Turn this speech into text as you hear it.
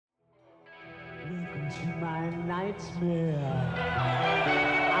into my nightmare.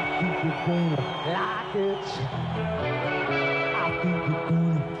 I think you're gonna like it. I think you're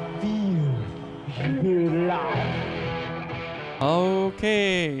gonna feel it loud.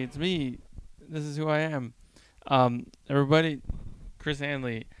 Okay, it's me. This is who I am. Everybody, Chris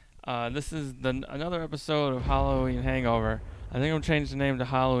Hanley. This is another episode of Halloween Hangover. I think I'm changing the name to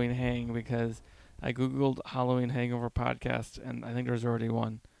Halloween Hang because I googled Halloween Hangover podcast and I think there's already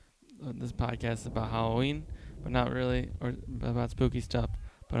one. This podcast is about Halloween, but not really, or about spooky stuff,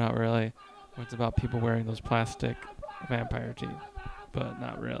 but not really. It's about people wearing those plastic vampire teeth, but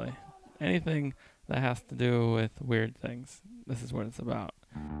not really. Anything that has to do with weird things. This is what it's about.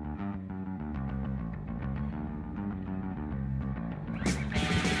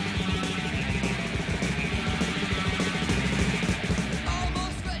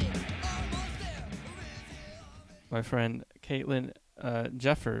 My friend Kaitlyn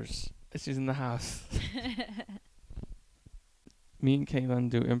Jeffers, she's in the house. Me and Kaitlyn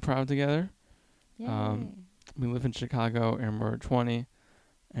do improv together. Yay. We live in Chicago and we're 20,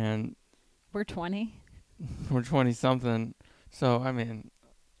 and We're 20? we're 20 something. So I mean,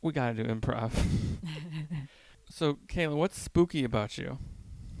 we gotta do improv. So Kaitlyn, what's spooky about you?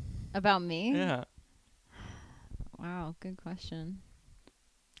 About me? Yeah. Wow, good question.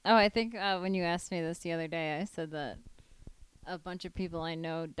 Oh, I think when you asked me this the other day, I said that a bunch of people I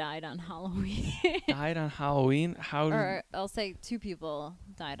know died on Halloween. Died on Halloween? How did... Or I'll say 2 people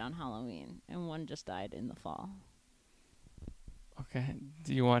died on Halloween, and 1 just died in the fall. Okay.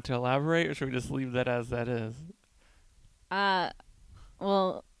 Do you want to elaborate, or should we just leave that as that is?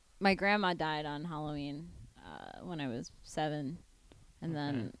 Well, my grandma died on Halloween when I was 7, and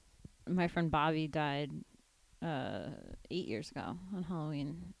then my friend Bobby died 8 years ago on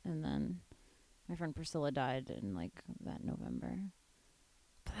Halloween, and then my friend Priscilla died in like that November.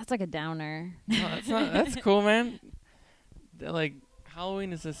 But that's like a downer. No, that's not. That's cool, man. Like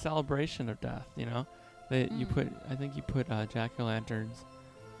Halloween is a celebration of death. You know, you put. I think you put jack-o'-lanterns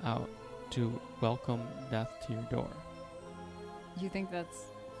out to welcome death to your door. You think that's?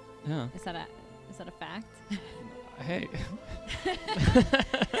 Yeah. Is that a fact? Hey.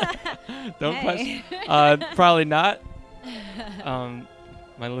 Don't Hey. question. Probably not.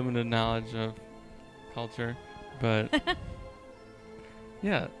 My limited knowledge of culture, but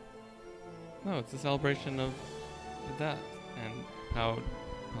yeah. No, it's a celebration of the death and how,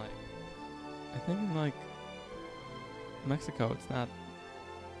 like, I think in like Mexico, it's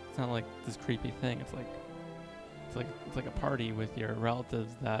not like this creepy thing. It's like a party with your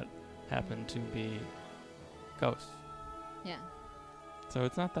relatives that happen to be ghosts. Yeah. So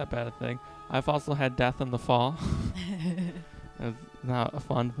it's not that bad a thing. I've also had death in the fall. It's not a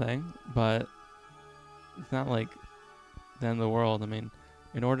fun thing, but it's not like the end of the world. I mean,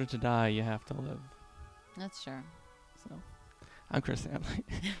 in order to die, you have to live. That's true. So, I'm Chris Hanley.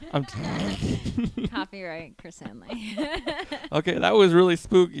 Copyright Chris Hanley. Okay, that was really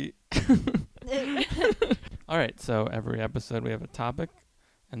spooky. All right, so every episode we have a topic,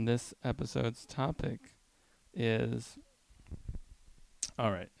 and this episode's topic is...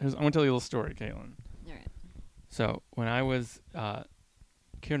 All right, I'm going to tell you a little story, Kaitlyn. All right. So, when I was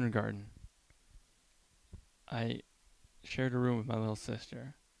kindergarten, I shared a room with my little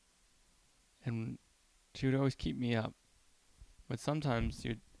sister, and she would always keep me up. But sometimes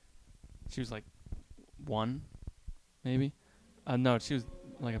she was like 1, maybe. No, she was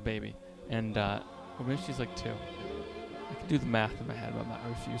like a baby, and or maybe she's like 2. I could do the math in my head, but I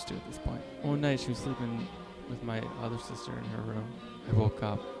refuse to at this point. One night she was sleeping with my other sister in her room. I woke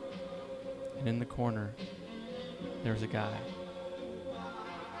up, and in the corner, there was a guy.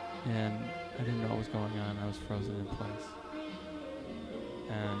 And I didn't know what was going on. I was frozen in place.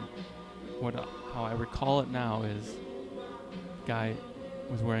 And how I recall it now is the guy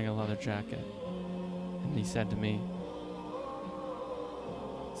was wearing a leather jacket. And he said to me,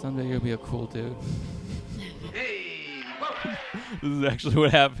 "Someday you'll be a cool dude." Hey! This is actually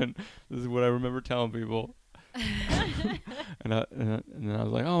what happened. This is what I remember telling people. And then I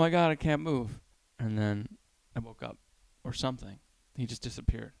was like, "Oh my God, I can't move." And then I woke up or something. He just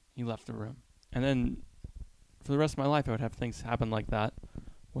disappeared. He left the room. And then for the rest of my life, I would have things happen like that,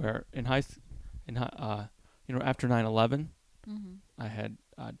 where after 9/11, I had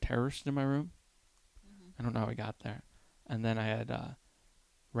terrorists in my room. I don't know how I got there. And then I had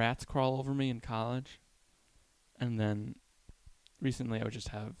rats crawl over me in college. And then recently I would just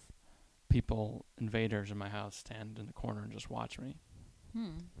have invaders in my house, stand in the corner and just watch me.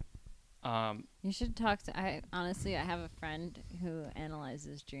 You should talk to. I have a friend who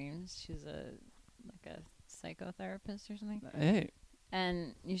analyzes dreams. She's a psychotherapist or something. Hey.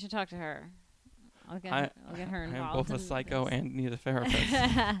 And you should talk to her. I'll get her involved. I am both a in psycho this. and need a therapist.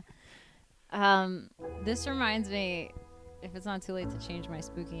 This reminds me, if it's not too late to change my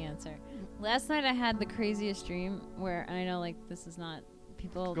spooky answer. Last night I had the craziest dream where, and I know like this is not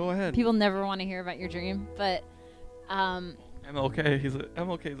people. Go ahead. People never want to hear about your dream, but MLK,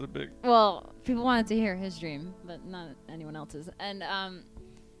 MLK's a big. well, people wanted to hear his dream, but not anyone else's. And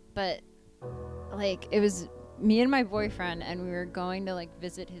but like it was me and my boyfriend, and we were going to like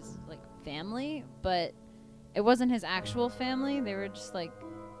visit his like family, but it wasn't his actual family. They were just like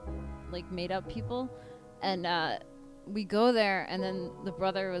made up people, and we go there, and then the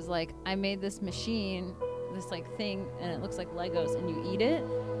brother was like, I made this machine, this like thing, and it looks like Legos, and you eat it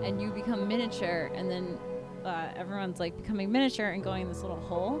and you become miniature, and then everyone's like becoming miniature and going in this little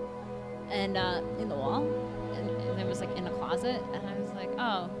hole and in the wall, and it was like in a closet, and I was like,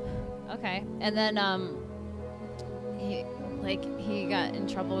 oh, okay. And then he got in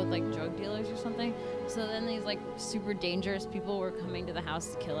trouble with like drug dealers or something, so then these like super dangerous people were coming to the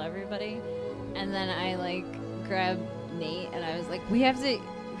house to kill everybody, and then I like grabbed Nate and I was like, we have to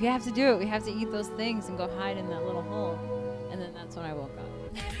do it, we have to eat those things and go hide in that little hole, and then that's when I woke up.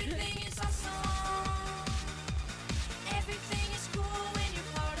 Everything is awesome. Everything is cool when you're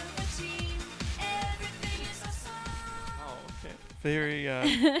part of a team. Everything is awesome. Oh, okay. Very,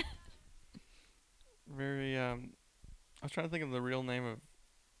 very. I was trying to think of the real name of.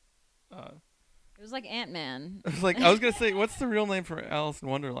 It was like I Ant-Man. was like, I was gonna say, what's the real name for Alice in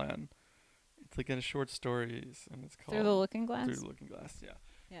Wonderland? It's like in short stories, and it's called Through the Looking Glass. Through the Looking Glass. Yeah.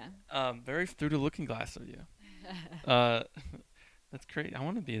 Yeah. Very through the looking glass of you. That's great. I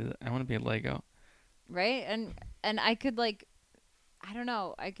want to be a Lego. Right? And I could like, I don't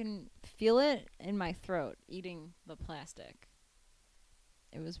know, I can feel it in my throat eating the plastic.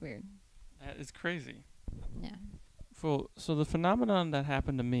 It was weird. That is crazy. Yeah. So the phenomenon that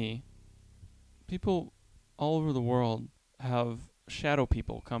happened to me, people all over the world have shadow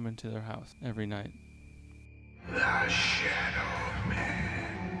people come into their house every night. The shadowman.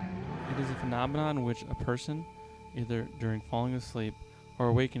 It is a phenomenon in which a person, either during falling asleep or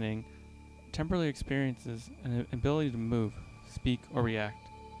awakening, temporarily experiences an ability to move, speak, or react,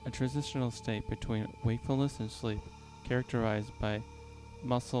 a transitional state between wakefulness and sleep, characterized by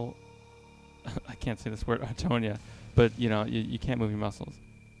muscle, I can't say this word, atonia, but you can't move your muscles,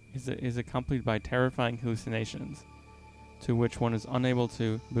 is accompanied by terrifying hallucinations, to which one is unable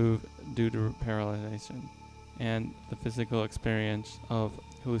to move due to paralysis, and the physical experience of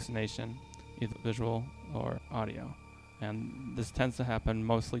hallucination, either visual or audio. And this tends to happen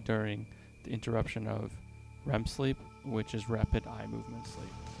mostly during the interruption of REM sleep, which is rapid eye movement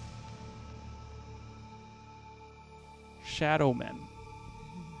sleep. Shadowmen.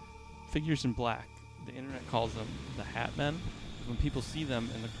 Figures in black. The internet calls them the Hat Men. When people see them,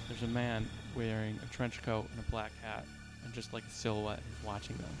 there's a man wearing a trench coat and a black hat, and just like a silhouette is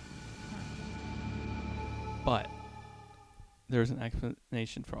watching them. But there's an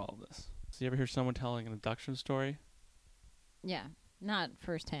explanation for all of this. So you ever hear someone telling an abduction story? Yeah. Not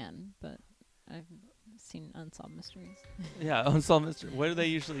firsthand, but I've seen Unsolved Mysteries. Yeah, unsolved mystery. What do they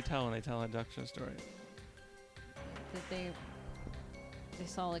usually tell when they tell an abduction story? That they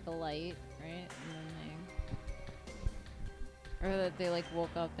saw like a light, right? And then or that they like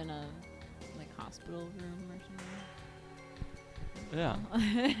woke up in a like hospital room or something. Yeah.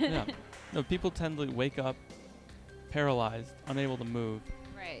 Yeah. No, people tend to wake up paralyzed, unable to move,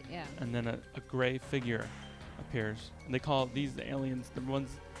 Right, yeah. and then a gray figure appears. And they call these the aliens, the ones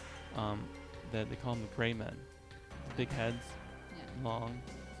that they call them the gray men. The big heads, Yeah. long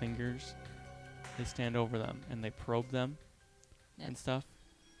fingers. They stand over them and they probe them and stuff.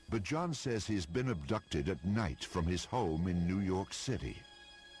 But John says he's been abducted at night from his home in New York City.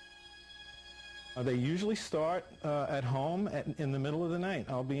 They usually start at home in the middle of the night.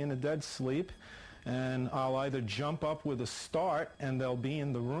 I'll be in a dead sleep, and I'll either jump up with a start, and they'll be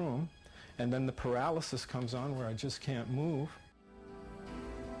in the room, and then the paralysis comes on where I just can't move.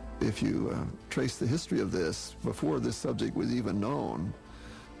 If you trace the history of this, before this subject was even known,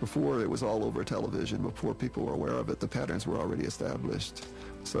 before it was all over television, before people were aware of it, the patterns were already established.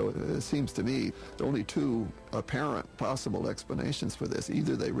 So it seems to me there are only two apparent possible explanations for this.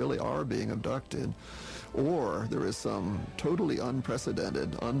 Either they really are being abducted, or there is some totally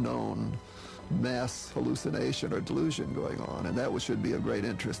unprecedented, unknown mass hallucination or delusion going on, and that should be of great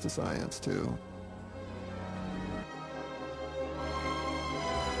interest to science too.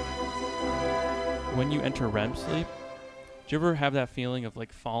 When you enter REM sleep, do you ever have that feeling of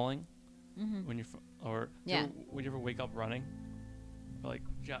like falling Mm-hmm. when or Yeah. would you ever wake up running, or,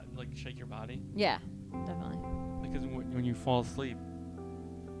 like shake your body? Yeah, definitely. Because when you fall asleep,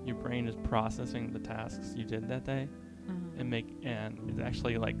 your brain is processing the tasks you did that day and it's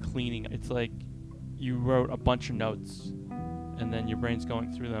actually like cleaning. It's like you wrote a bunch of notes and then your brain's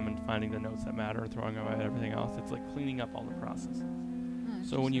going through them and finding the notes that matter, throwing away everything else. It's like cleaning up all the process.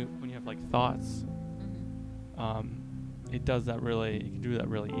 So when you have like thoughts, it does that really. You can do that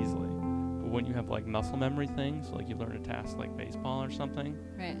really easily. But when you have like muscle memory things, like you learn a task like baseball or something,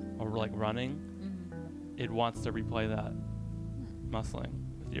 Right. or like running, it wants to replay that muscling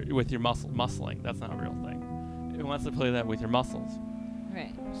with your muscling. That's not a real thing. It wants to play that with your muscles.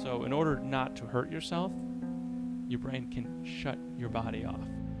 Right. So in order not to hurt yourself, your brain can shut your body off.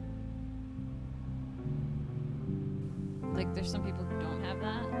 Like there's some people who don't have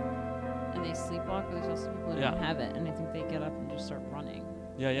that and they sleepwalk, but there's also people who Yeah. don't have it and I think they get up and just start running.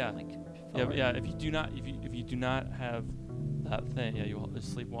 Yeah. Like Yeah, forward. if you do not have that thing, you will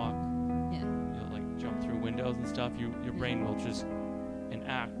just sleepwalk. Yeah. You'll like jump through windows and stuff. Your brain will just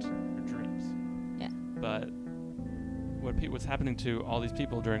enact your dreams. Yeah. But what's happening to all these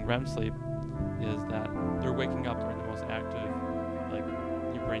people during REM sleep is that they're waking up during the most active, like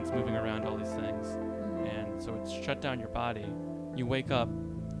your brain's moving around all these things, and so it's shut down your body. You wake up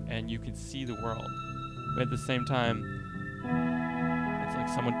and you can see the world, but at the same time, it's like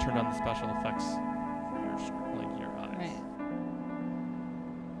someone turned on the special effects for your eyes. Right.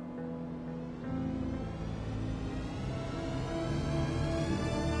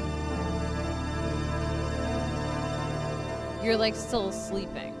 You're like still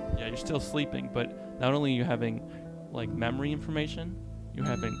sleeping. Yeah, you're still sleeping, but not only are you having like memory information, you're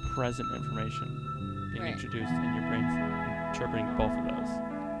having present information being Right. introduced, and your brain's interpreting both of those.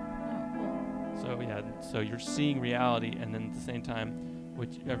 Oh, cool. So yeah, so you're seeing reality, and then at the same time,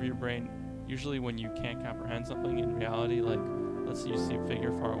 whichever your brain, usually when you can't comprehend something in reality, like let's say you see a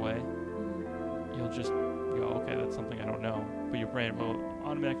figure far away, you'll just go, okay, that's something I don't know, but your brain will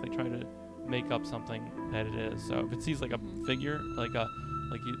automatically try to make up something that it is. So if it sees like a figure,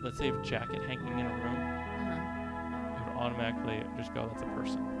 let's say a jacket hanging in a room, it would automatically just go, that's a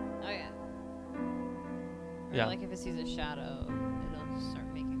person. Oh yeah. Or Yeah. like if it sees a shadow, it'll just start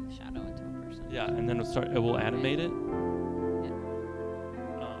making the shadow into a person. Yeah, and then it will animate it. Yeah.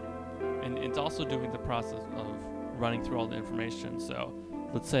 And it's also doing the process of running through all the information. So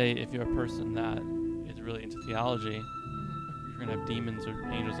let's say if you're a person that is really into theology, you're going to have demons or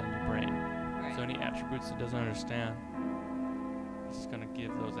angels on your brain. Right. So any attributes it doesn't understand, it's just going to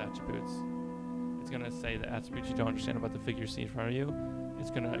give those attributes. It's going to say the attributes you don't understand about the figure you see in front of you. It's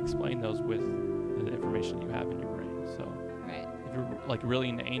going to explain those with the information you have in your brain. So Right. if you're like really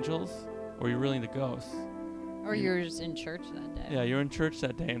into angels or you're really into ghosts, Or you're just in church that day. yeah, you're in church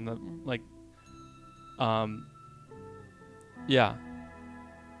that day and I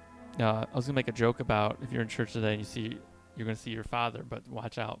was gonna make a joke about if you're in church today and you're gonna see your father, but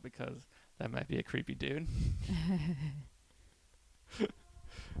watch out because that might be a creepy dude.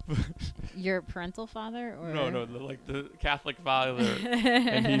 Your parental father, or No, the Catholic father,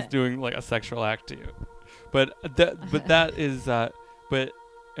 and he's doing like a sexual act to you. But that is but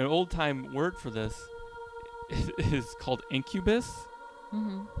an old time word for this is called incubus,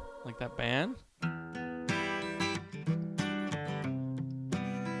 like that band.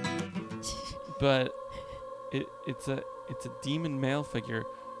 But it's a demon male figure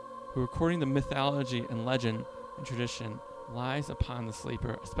who, according to mythology and legend and tradition, lies upon the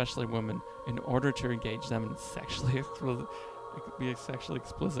sleeper, especially women, in order to engage them and be sexually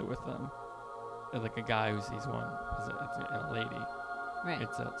explicit with them. Like a guy who sees one, it's a lady. Right.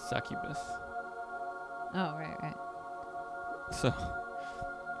 It's a succubus. Oh, right. So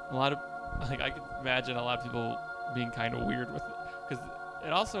a lot of I could imagine a lot of people being kind of weird with it, because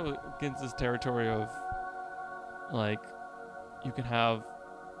it also gets this territory of like you could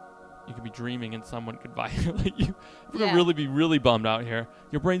be dreaming and someone could violate you. If you're gonna be really bummed out here,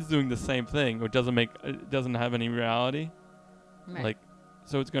 your brain's doing the same thing. It doesn't have any reality. Right. Like,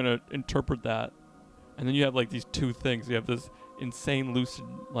 so it's gonna interpret that, and then you have like these two things. You have this insane lucid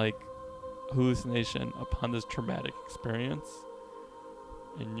like hallucination upon this traumatic experience,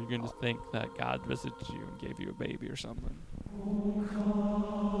 and you're gonna think that God visited you and gave you a baby or something.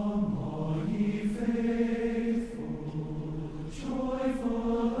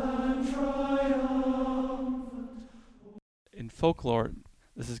 In folklore,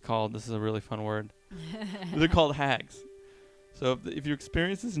 this is a really fun word. They're called hags. So if you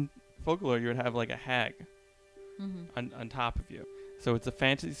experience this in folklore, you would have like a hag on top of you. So it's a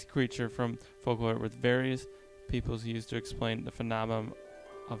fantasy creature from folklore with various peoples used to explain the phenomenon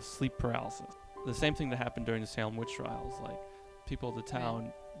of sleep paralysis. The same thing that happened during the Salem witch trials. Like people of the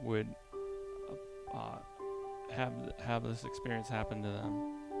town would have this experience happen to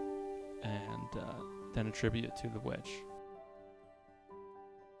them, then attribute it to the witch.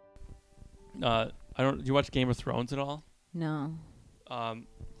 Do you watch Game of Thrones at all? No.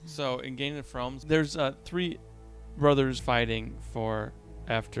 So in Game of Thrones, there's 3 brothers fighting for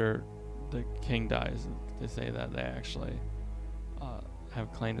after the king dies. They say that they actually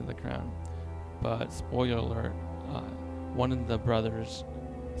have claim to the crown. But spoiler alert, one of the brothers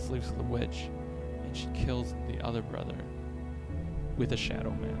sleeps with a witch, and she kills the other brother with a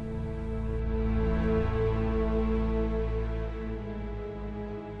shadowman.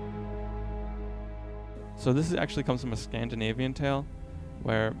 So this actually comes from a Scandinavian tale,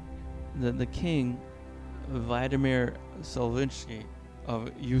 where the king, Vladimir Solvinsky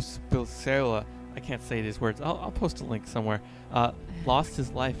of Uspilsela, I can't say these words, I'll post a link somewhere, lost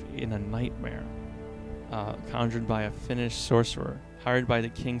his life in a nightmare conjured by a Finnish sorcerer hired by the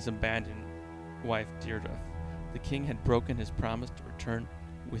king's abandoned wife Deirdre. The king had broken his promise to return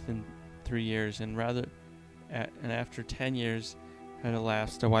within 3 years, and after 10 years had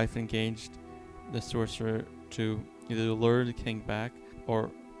elapsed, the wife engaged the sorcerer to either lure the king back or,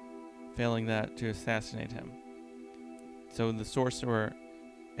 failing that, to assassinate him. So the sorcerer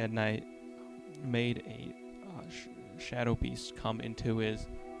at night made a shadow beast come into his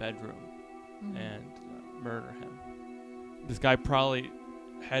bedroom and murder him. This guy probably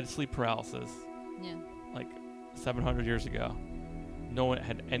had sleep paralysis like 700 years ago. No one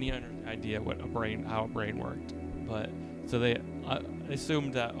had any idea how a brain worked. But so they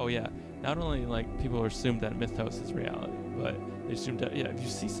assumed that, not only like people assumed that mythos is reality, but they assumed that if you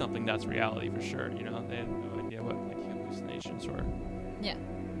see something, that's reality for sure. They had no idea what like hallucinations were. Yeah.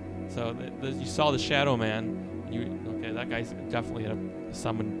 So you saw the Shadow Man. That guy's definitely a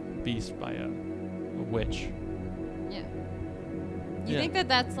summoned beast by a witch. Yeah. You think that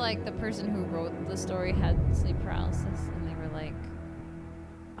that's like the person who wrote the story had sleep paralysis, and they were like,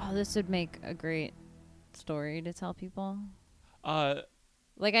 "Oh, this would make a great story to tell people."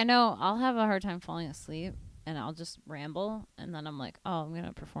 Like, I know I'll have a hard time falling asleep, and I'll just ramble, and then I'm like, "Oh, I'm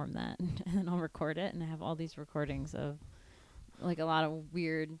gonna perform that," and then I'll record it, and I have all these recordings of like a lot of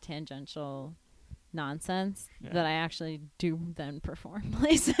weird tangential nonsense that I actually do then perform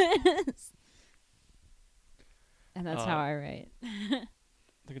places. And that's how I write.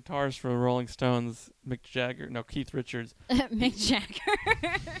 The guitarist for Rolling Stones, Keith Richards. Mick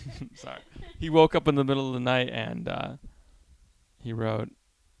Jagger. Sorry. He woke up in the middle of the night and he wrote,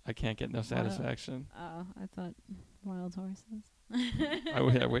 "I can't get no satisfaction." Oh, I thought Wild Horses. I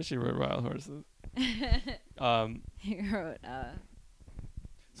wish he wrote Wild Horses. He wrote,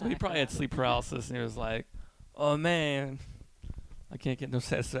 so he probably had sleep paralysis, and he was like, "Oh man, I can't get no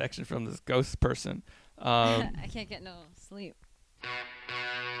satisfaction from this ghost person." I can't get no sleep.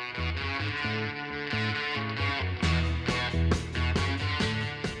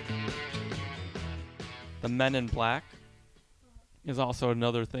 The Men in Black is also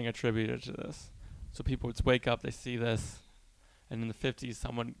another thing attributed to this. So people would wake up, they see this, and in the 50s,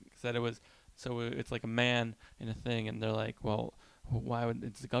 someone said it's like a man in a thing, and they're like, well, why would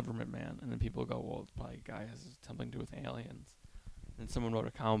it's a government man? And then people go, well, it's probably a guy has something to do with aliens. And someone wrote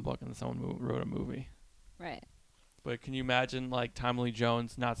a comic book, and then someone wrote a movie. Right. But can you imagine like Tommy Lee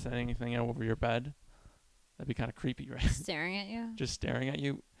Jones not saying anything over your bed? That'd be kind of creepy, right? Staring at you? Just staring at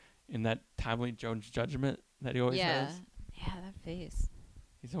you in that Tommy Lee Jones judgment that he always has. Yeah, that face.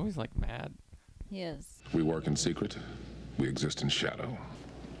 He's always like mad. He is. We work in secret. We exist in shadow.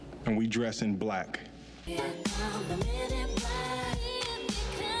 And we dress in black.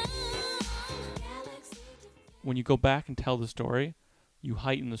 When you go back and tell the story, you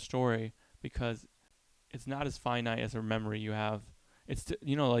heighten the story because it's not as finite as a memory you have. It's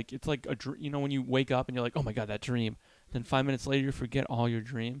it's like a when you wake up and you're like, oh my god, that dream. Then 5 minutes later you forget all your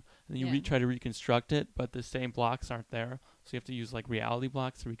dream, and then you try to reconstruct it, but the same blocks aren't there, so you have to use like reality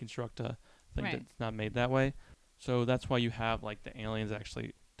blocks to reconstruct a thing that's not made that way. So that's why you have like the aliens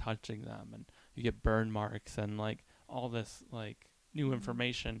actually touching them, and you get burn marks and like all this like new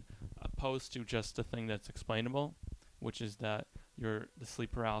information, opposed to just the thing that's explainable, which is that the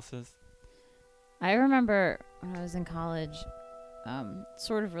sleep paralysis. I remember when I was in college,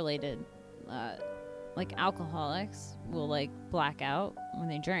 sort of related, like alcoholics will like black out when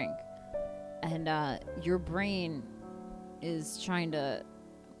they drink, and your brain is trying to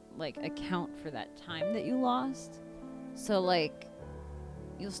like account for that time that you lost. So like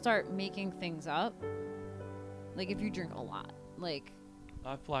you'll start making things up, like if you drink a lot. Like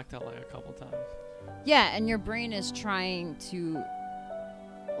I've blacked out like a couple times. Yeah, and your brain is trying to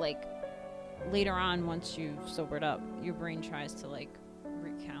like later on, once you've sobered up, your brain tries to like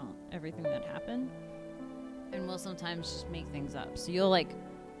recount everything that happened, and will sometimes just make things up. So you'll like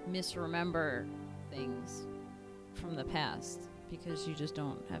misremember things from the past because you just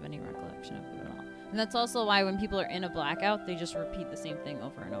don't have any recollection of it at all. And that's also why when people are in a blackout, they just repeat the same thing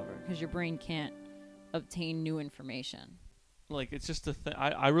over and over because your brain can't obtain new information. Like, it's just a thing.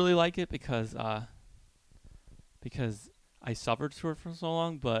 I really like it because I suffered through it for so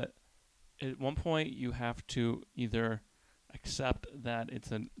long, but at one point you have to either accept that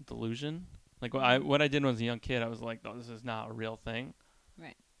it's a delusion. Like, what I did when I was a young kid, I was like, no, this is not a real thing.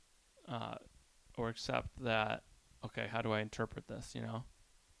 Right. Or accept that, okay, how do I interpret this, you know?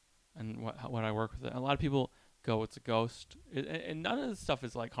 And what I work with it. A lot of people go, it's a ghost. And none of this stuff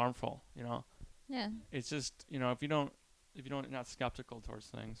is, like, harmful, you know? Yeah. It's just, you know, if you don't not skeptical towards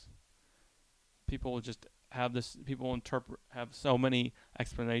things, people will just have this, people will have so many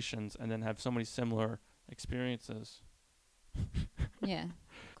explanations and then have so many similar experiences. Yeah.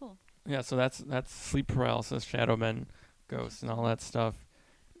 Cool. Yeah, so that's sleep paralysis, shadowmen, ghosts, and all that stuff.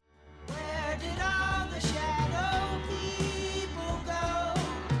 Where did all the shadow people go?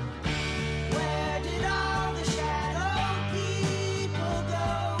 Where did all the shadow people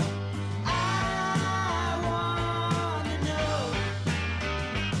go? I wanna know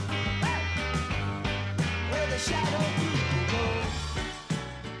where the shadow people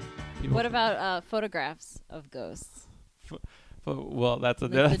go. What about photographs of ghosts? Well, that's a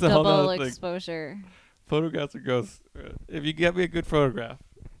The that's a whole double other thing. exposure Photographs of ghosts. If you get me a good photograph,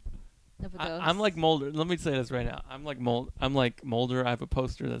 of a ghost. I'm like Mulder. Let me say this right now. I'm like Mulder. I have a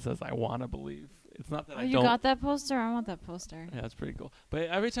poster that says "I want to believe." It's not that I you don't. got that poster? I want that poster. Yeah, it's pretty cool. But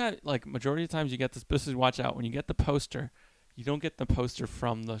every time, like majority of the times, you get this. This is watch out when you get the poster. You don't get the poster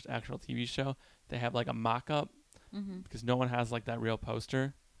from the actual TV show. They have like a mock-up because no one has like that real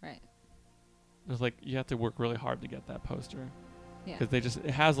poster. Right. There's like you have to work really hard to get that poster. Yeah. Because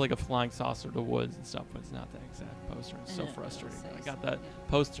it has like a flying saucer of the woods and stuff, but it's not that exact poster. It's so And it frustrating. says, I got that yeah.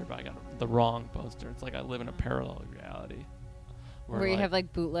 poster, but I got the wrong poster. It's like I live in a parallel reality. Where you have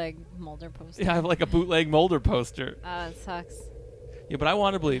like bootleg Mulder posters. Yeah, I have like a bootleg Mulder poster. It sucks. Yeah, but I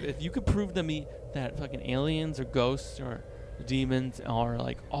want to believe if you could prove to me that fucking aliens or ghosts or demons or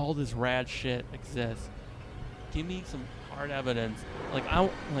like all this rad shit exists, give me some hard evidence. Like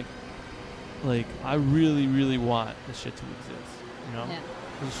I really, really want this shit to exist. You know? Yeah.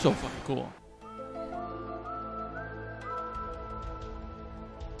 It's so fucking cool.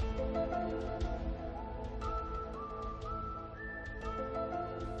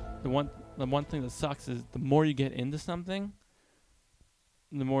 The one thing that sucks is the more you get into something,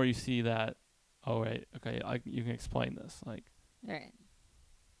 the more you see that, oh right, okay, you can explain this. Like, Right.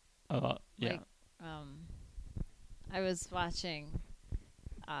 yeah. Like, I was watching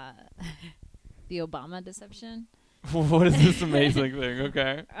the Obama deception. What is this amazing thing?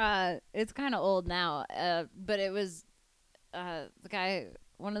 Okay. It's kind of old now, but it was the guy,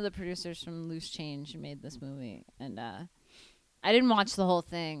 one of the producers from Loose Change made this movie, and I didn't watch the whole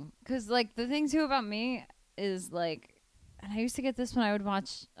thing because, like, the thing too about me is like, and I used to get this when I would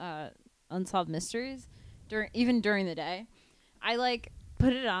watch Unsolved Mysteries during the day. I like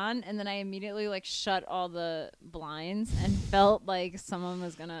put it on and then I immediately like shut all the blinds and felt like someone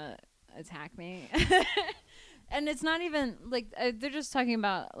was gonna attack me. And it's not even like they're just talking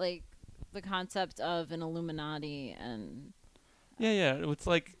about like the concept of an Illuminati and Yeah. It's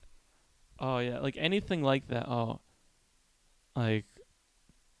like, oh yeah, like anything like that. Oh, like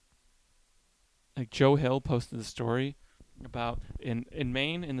Joe Hill posted a story about in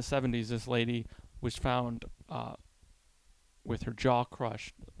Maine in the 70s. This lady was found with her jaw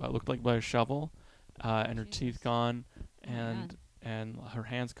crushed, looked like by a shovel, and her teeth gone, and her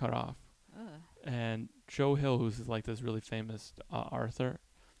hands cut off. ugh. And Joe Hill, who's like this really famous author,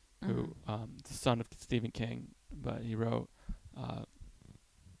 who the son of Stephen King, but he wrote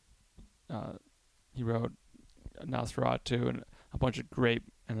Nosferatu and a bunch of great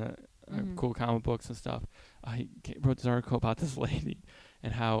and cool comic books and stuff. He wrote this article about this lady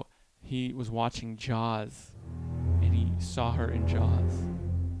and how he was watching Jaws and he saw her in Jaws.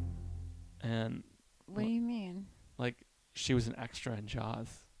 And What do you mean? like she was an extra in Jaws.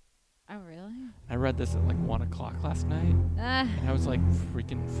 Oh, really? I read this at like 1 o'clock last night, and I was like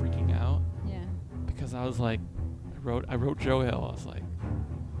freaking out Yeah. because I was like, I wrote Joe Hill. I was like,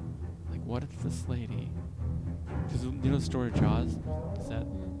 what if this lady? Because you know the story of Jaws is that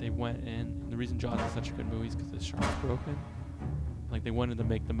they went in. And the reason Jaws is such a good movie is because the shark's broken. Like they wanted to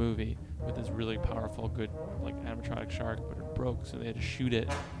make the movie with this really powerful, good like animatronic shark, but it broke, so they had to shoot it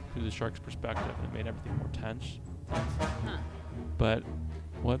through the shark's perspective, and it made everything more tense. Huh. But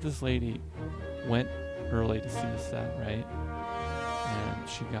what if this lady went early to see the set, right? And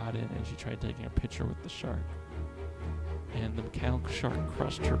she got in and she tried taking a picture with the shark. and the mechanical shark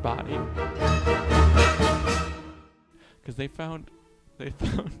crushed her body. Because they found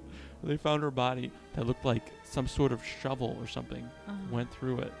her body that looked like some sort of shovel or something went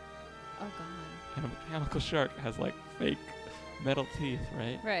through it. Oh God. And a mechanical shark has like fake metal teeth,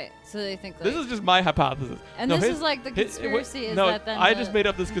 right? Right. So they think like, This is just my hypothesis. and No, this his- is like the his- conspiracy is no, that then I the just made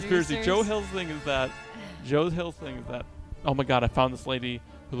up this conspiracy. producers- Joe Hill's thing is that oh my God, I found this lady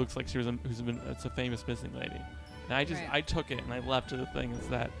who looks like it's a famous missing lady. And I Right. I took it and I left to the thing is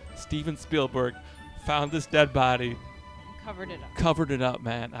that Steven Spielberg found this dead body, covered it up.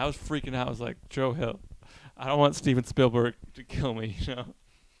 man. I was freaking out. I was like, Joe Hill, I don't want Steven Spielberg to kill me, you know.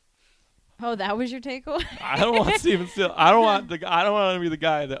 Oh, that was your takeaway? I don't want Steven Spielberg. I don't want to be the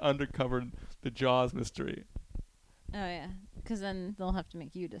guy that undercovered the Jaws mystery. Oh yeah, because then they'll have to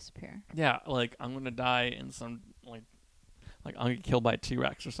make you disappear. Yeah, like I'm gonna die in some like I'm gonna get killed by a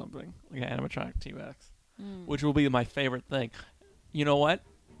T-Rex or something, like an animatronic T-Rex, which will be my favorite thing. You know what,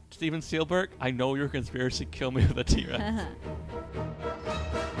 Steven Spielberg? I know your conspiracy. Kill me with a T-Rex.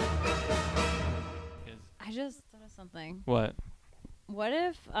 I just thought of something. What? What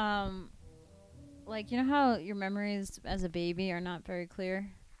if, like, you know how your memories as a baby are not very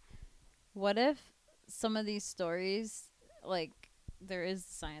clear? What if some of these stories, like, there is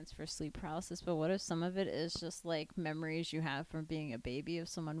science for sleep paralysis, but what if some of it is just, like, memories you have from being a baby of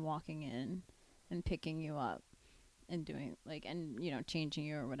someone walking in and picking you up and doing, like, and, you know, changing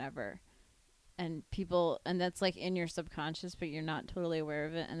you or whatever? And that's, like, in your subconscious, but you're not totally aware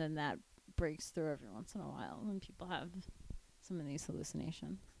of it, and then that breaks through every once in a while when people have some of these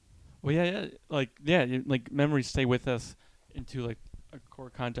hallucinations. Well, like memories stay with us into like a core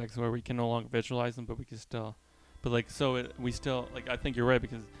context where we can no longer visualize them, but we can still, we still, like, I think you're right,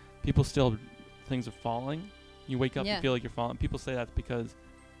 because people still, things are falling. You wake up and feel like you're falling. People say that's because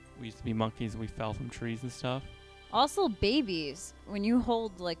we used to be monkeys and we fell from trees and stuff. Also, babies, when you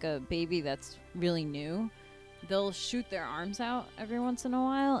hold like a baby that's really new, they'll shoot their arms out every once in a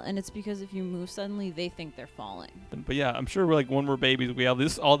while, and it's because if you move suddenly, they think they're falling. But yeah, I'm sure when we're babies, we have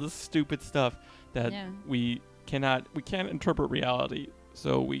all this stupid stuff that we can't interpret reality,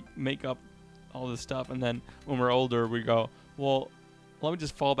 so we make up all this stuff, and then when we're older, we go, well, let me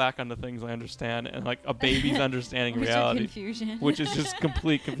just fall back on the things I understand, and like a baby's understanding reality, confusion. which is just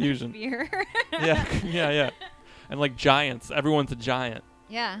complete confusion. Fear. yeah, and like giants, everyone's a giant.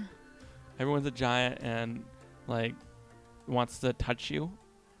 Yeah. Everyone's a giant, and like wants to touch you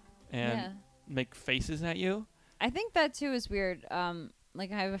and make faces at you. I think that too is weird.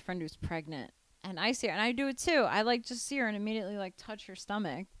 Like I have a friend who's pregnant, and I see her, and I do it too. I like just see her and immediately like touch her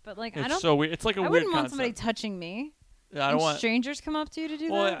stomach. But like It's I don't. so weird. It's like a I weird wouldn't want concept. somebody touching me. Yeah, I don't want strangers come up to you to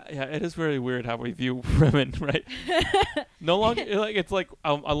do well, that. yeah, it is very weird how we view women, right? No longer like it's like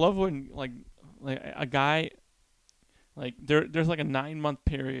I love when like a guy like there's like a 9-month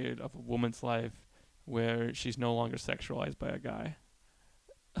period of a woman's life where she's no longer sexualized by a guy.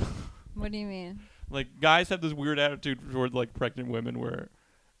 What do you mean? Like guys have this weird attitude toward like pregnant women where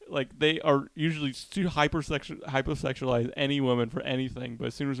like they are usually too hypersexualize any woman for anything, but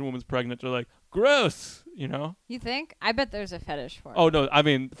as soon as a woman's pregnant, they're like, gross, you know? You think? I bet there's a fetish for it. Oh no, I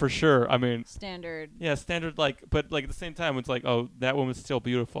mean for sure. I mean standard. Yeah, standard like, but like at the same time, it's like, oh, that woman's still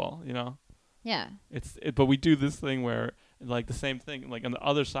beautiful, you know? Yeah. But we do this thing where like the same thing, like on the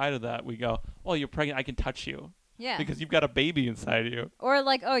other side of that, we go, oh, you're pregnant, I can touch you. Yeah. Because you've got a baby inside of you. Or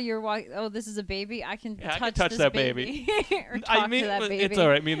like, oh, this is a baby. I can touch this that baby. or talk to that baby. It's all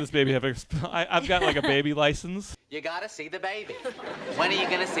right. Me and this baby have. I've got like a baby license. You gotta see the baby. When are you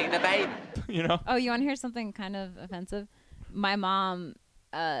gonna see the baby? You know. Oh, you want to hear something kind of offensive? My mom.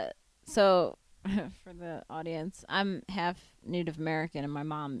 So for the audience, I'm half Native American, and my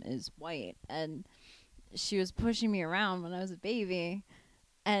mom is white, and she was pushing me around when I was a baby.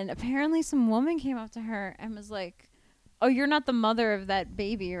 And apparently some woman came up to her and was like, oh, you're not the mother of that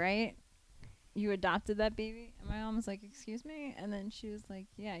baby, right? You adopted that baby? And my mom was like, excuse me? And then she was like,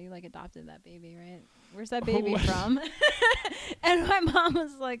 yeah, you like adopted that baby, right? Where's that baby from? And my mom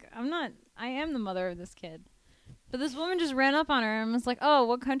was like, I am the mother of this kid. But this woman just ran up on her and was like, oh,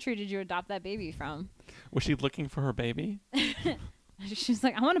 what country did you adopt that baby from? Was she looking for her baby? She's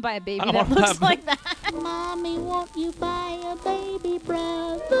like, I want to buy a baby that looks like that. Mommy, won't you buy a baby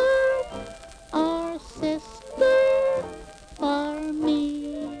brother or sister for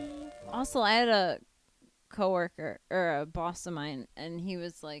me? Also, I had a coworker or a boss of mine, and he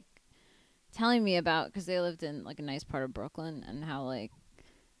was like telling me about, because they lived in like a nice part of Brooklyn, and how like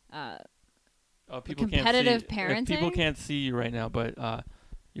people competitive can't see, parenting. people can't see you right now, but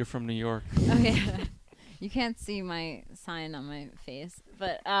you're from New York. Oh yeah. You can't see my sign on my face,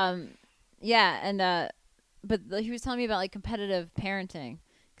 but yeah, and he was telling me about like competitive parenting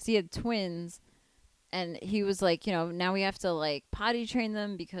because he had twins, and he was like, you know, now we have to like potty train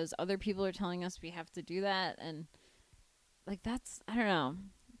them because other people are telling us we have to do that, and like that's, I don't know,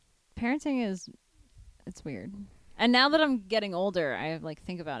 parenting it's weird. And now that I'm getting older, I like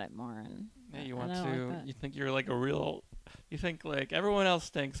think about it more. And Yeah, you I want don't to. like that. You think you're like a real. You think like everyone else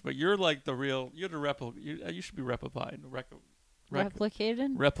stinks, but you're like the real. You're the you should be replicated.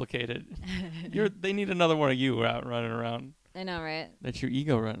 Replicated. They need another one of you out running around. I know, right? That's your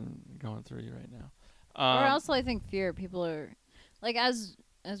ego going through you right now. Or also, I think fear. People are like as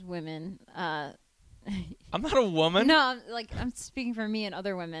women. I'm not a woman. No, I'm speaking for me and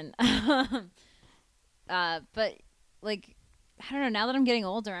other women. But like, I don't know. Now that I'm getting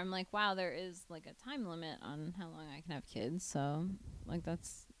older, I'm like, wow, there is like a time limit on how long I can have kids. So like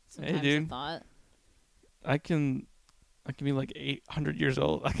that's sometimes dude. a thought. I can be like 800 years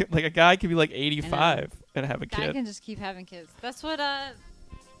old. Like a guy can be like 85 and have a Guy kid. can just keep having kids. That's what I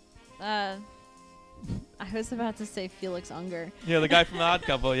was about to say Felix Unger. Yeah, the guy from The Odd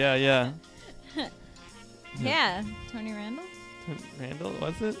Couple. Yeah. Yeah, Tony Randall. Randall,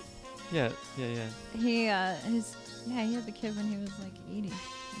 was it? Yeah. He he had the kid when he was like 80.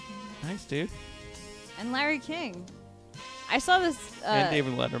 Nice, dude. And Larry King. I saw this And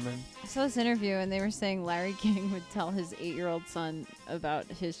David Letterman. I saw this interview, and they were saying Larry King would tell his 8-year-old son about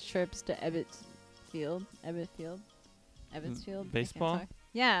his trips to Ebbsfield. Baseball?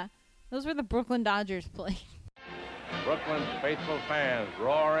 Yeah. Those were the Brooklyn Dodgers playing. Brooklyn's faithful fans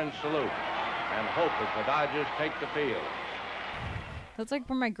roar in salute and hope as the Dodgers take the field. That's like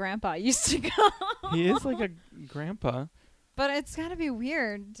where my grandpa used to go. He is like a grandpa. But it's got to be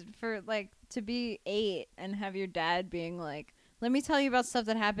weird for like to be 8 and have your dad being like, let me tell you about stuff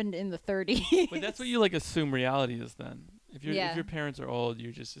that happened in the 30s. But that's what you like assume reality is then. If Yeah. your parents are old,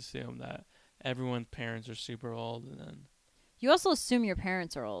 you just assume that everyone's parents are super old, and then You also assume your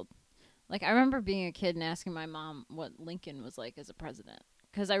parents are old. Like, I remember being a kid and asking my mom what Lincoln was like as a president.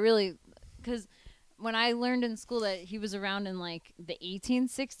 Because when I learned in school that he was around in, like, the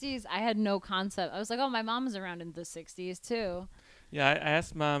 1860s, I had no concept. I was like, oh, my mom was around in the 60s, too. yeah, I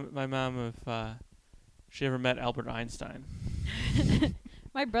asked my mom if she ever met Albert Einstein.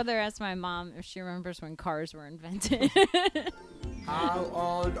 My brother asked my mom if she remembers when cars were invented. How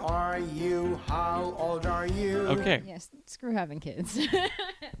old are you? How old are you? Okay. Yes, screw having kids.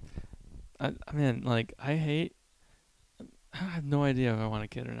 I mean, like, I have no idea if I want a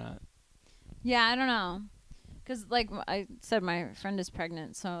kid or not. Yeah, I don't know. Because, like I said, my friend is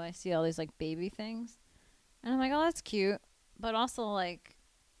pregnant, so I see all these, like, baby things. And I'm like, oh, that's cute. But also, like,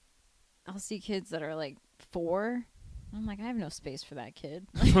 I'll see kids that are, like, 4. I'm like, I have no space for that kid.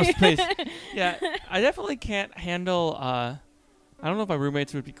 No space. Yeah, I definitely can't handle, I don't know if my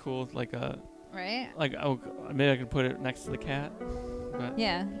roommates would be cool with, like, Right? like, oh, maybe I could put it next to the cat. But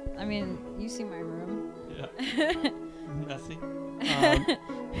Yeah. I mean, you see my room. yeah. Messy.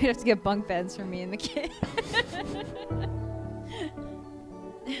 You'd have to get bunk beds for me and the kid.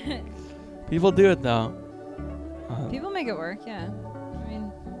 People do it, though. People make it work, yeah.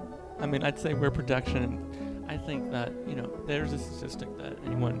 I mean, I'd say we're protection. I think that, you know, there's a statistic that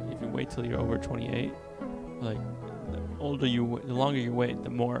if you wait till you're over 28, like, the longer you wait, the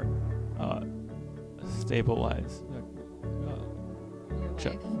more stabilized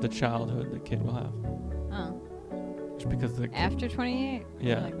the childhood the kid will have. Oh. Just because the After 28?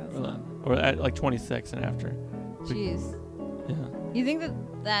 yeah, or at like 26 and after. Jeez. Yeah. You think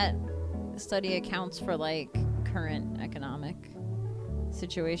that study accounts for, like, current economic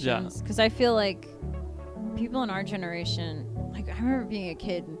situations? Because I feel like people in our generation, like, I remember being a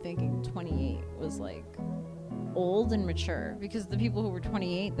kid and thinking 28 was, like, old and mature. Because the people who were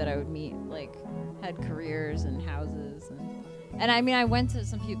 28 that I would meet, like, had careers and houses. And I mean, I went to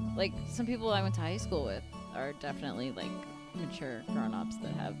some people I went to high school with are definitely, like, mature grown-ups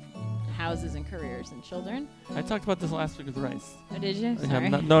that have houses and careers and children. I talked about this last week with Rice. Oh, did you? Yeah, Sorry.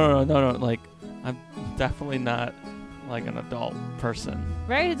 no. Like, I'm definitely not like an adult person.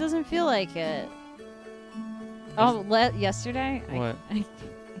 Right? It doesn't feel like it. Oh, yesterday, What? I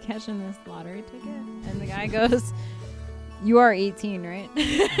cashed in this lottery ticket, and the guy goes, "You are 18, right?"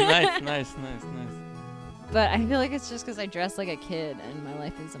 Nice. But I feel like it's just because I dress like a kid, and my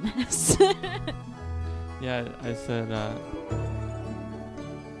life is a mess. Yeah, I said,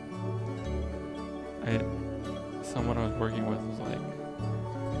 someone I was working with was like,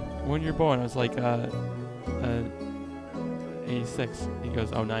 when you're born? I was like, 86. He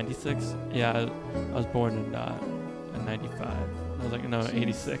goes, oh, 96? Yeah, I was born in 95. I was like, no,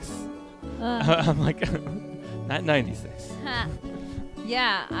 86. I'm like, not 96.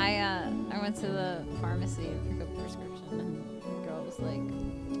 Yeah, I went to the pharmacy to pick up a prescription, and the girl was like,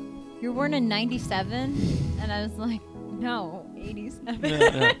 "You were born in '97," and I was like, "No, '87."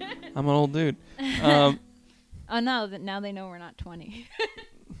 Yeah. I'm an old dude. Oh no! Now they know we're not 20.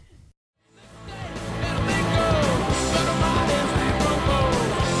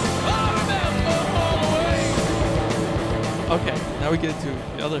 Okay, now we get into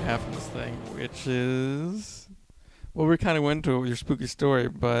the other half of this thing, which is, well, we kind of went into it with your spooky story,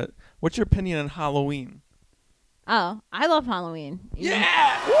 but what's your opinion on Halloween? Oh, I love Halloween. Yeah!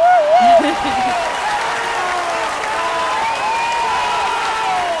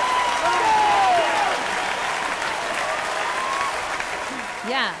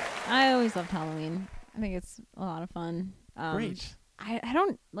 Yeah, I always loved Halloween. I think it's a lot of fun. Great. I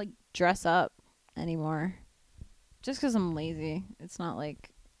don't like dress up anymore, just because I'm lazy. It's not like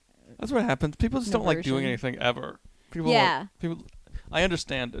That's what happens. People just don't like doing Diversion. anything ever. People Yeah. People. I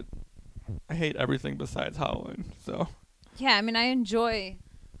understand it. I hate everything besides Halloween. So. Yeah, I mean, I enjoy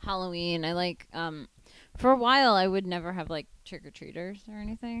Halloween. I like, for a while, I would never have, like, trick-or-treaters or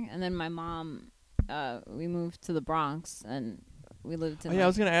anything. And then my mom, we moved to the Bronx, and we lived in, Oh, yeah, I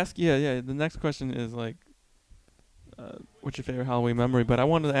was going to ask, yeah. The next question is, like, what's your favorite Halloween memory? But I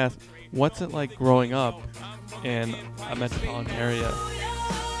wanted to ask, what's it like growing up in a metropolitan area?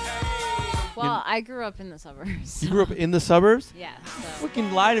 well, I grew up in the suburbs. You grew up in the suburbs? Yeah. So.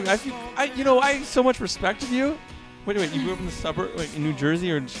 Fucking lie to me. I so much respect of you. Wait, you grew up in the suburb, like in New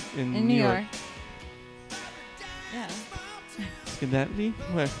Jersey or in In New York. Yeah. Schenectady?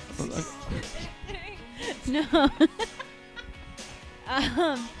 Where? No.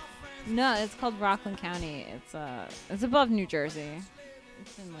 No, it's called Rockland County. It's above New Jersey.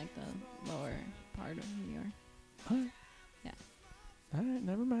 It's in like the lower part of New York. Alright. Yeah. Alright,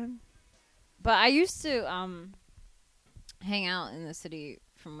 never mind. But I used to hang out in the city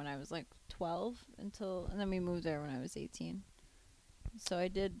from when I was like 12 and then we moved there when I was 18. So I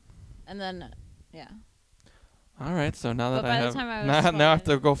did, and then yeah. All right, so now that But by the time I was now I have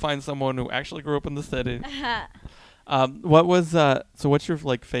 12. to go find someone who actually grew up in the city. What was so what's your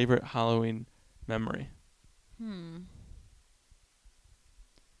like favorite Halloween memory?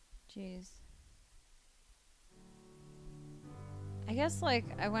 Jeez. I guess like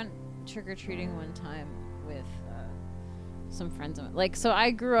I went trick-or-treating one time with some friends of mine. Like, so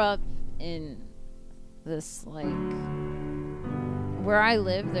I grew up in this like where I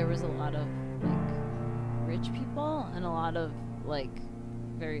lived there was a lot of like rich people and a lot of like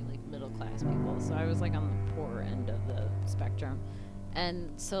very like middle class people. So I was like on the poor end of the spectrum.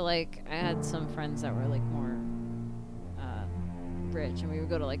 And so like I had some friends that were like more rich, and we would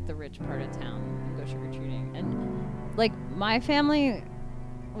go to like the rich part of town and go trick-or-treating. And like my family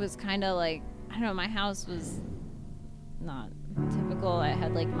was kind of like, I don't know, my house was not typical. I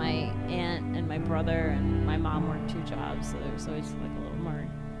had like my aunt and my brother, and my mom worked 2 jobs, so there was always like a little more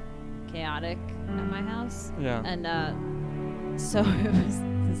chaotic at my house. Yeah. And so it was,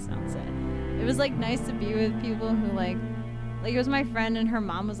 this sounds sad, it was like nice to be with people who like it was my friend, and her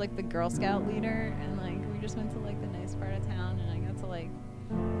mom was like the Girl Scout leader, and like we just went to like the nice part of town, and I got to like,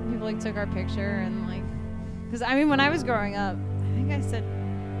 people like took our picture, and like, because I mean when I was growing up, I think I said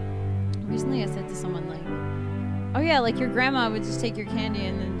to someone like, oh yeah, like your grandma would just take your candy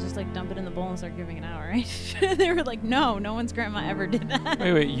and then just like dump it in the bowl and start giving it out, right? They were like, no one's grandma ever did that.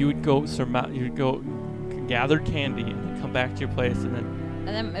 Wait, you would go gather candy and then come back to your place and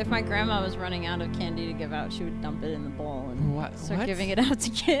then if my grandma was running out of candy to give out, she would dump it in the bowl and start giving it out to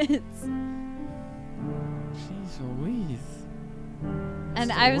kids. Jeez Louise. And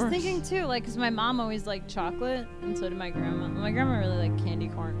It's the I was worst. thinking too, like, because my mom always liked chocolate, and so did my grandma. My grandma really liked candy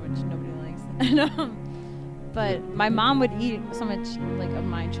corn, which nobody likes. But my mom would eat so much like of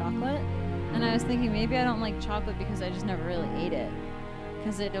my chocolate, and I was thinking maybe I don't like chocolate because I just never really ate it,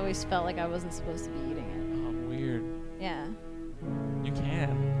 because it always felt like I wasn't supposed to be eating Oh, weird. it. Yeah, You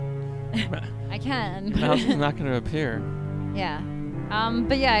can. I can. Your mouth is not going to appear. Yeah,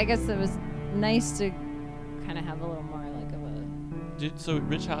 but yeah, I guess it was nice to kind of have a little more like of a. So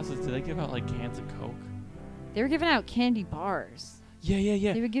rich houses, do they give out like cans of Coke? They were giving out candy bars.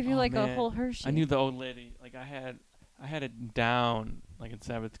 Yeah. They would give you Oh, like a man. whole Hershey. I knew the old lady. Like I had it down like in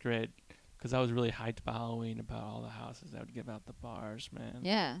 7th grade because I was really hyped about Halloween, about all the houses that would give out the bars, man.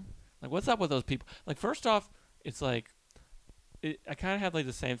 Yeah. Like what's up with those people? Like first off, it's like I kind of had like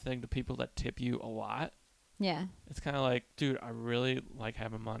the same thing to people that tip you a lot. Yeah. It's kind of like, dude, I really like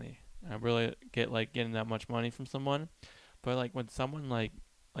having money. I really getting that much money from someone. But like when someone like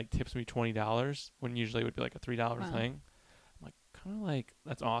tips me $20 when usually it would be like a $3 Wow. thing, I'm like, kind of like,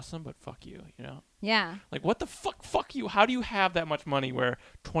 that's awesome, but fuck you, you know? Yeah. Like, what the fuck? Fuck you. How do you have that much money where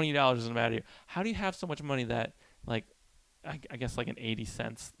 $20 doesn't matter to you? How do you have so much money that, like, I guess like an 80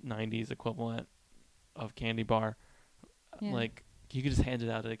 cents, 90s equivalent of candy bar, like, you could just hand it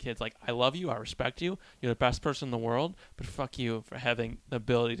out to the kids. Like, I love you. I respect you. You're the best person in the world, but fuck you for having the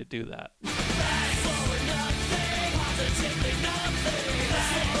ability to do that.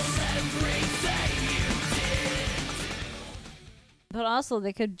 But also,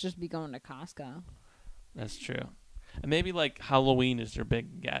 they could just be going to Costco. That's true. And maybe like Halloween is their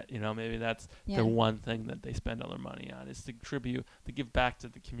big get, you know, maybe that's the one thing that they spend all their money on is to contribute, to give back to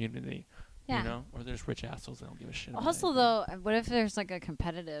the community, you know, or there's rich assholes that don't give a shit about Also, though, what if there's like a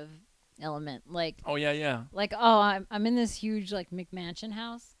competitive element? Like, like, oh, I'm in this huge like McMansion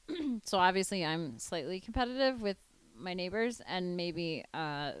house. So obviously I'm slightly competitive with my neighbors, and maybe,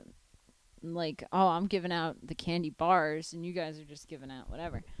 like, oh, I'm giving out the candy bars and you guys are just giving out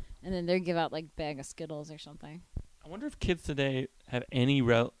whatever. And then they give out like bag of Skittles or something. I wonder if kids today have any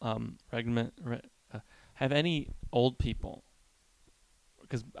have any old people,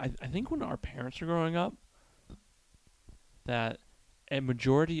 because I think when our parents were growing up, that a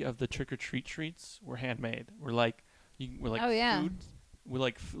majority of the trick or treat treats were handmade. Were like food, were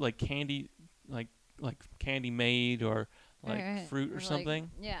like candy, like candy made or like fruit or something.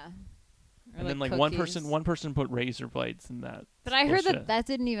 Like, yeah. And then like one person put razor blades in that. But I heard that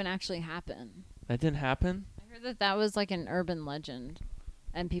didn't even actually happen. That didn't happen? I heard that was like an urban legend,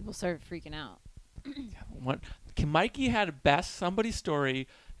 and people started freaking out. What? Mikey had a best somebody story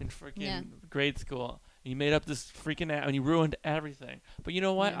in freaking grade school. And he made up this freaking and he ruined everything. But you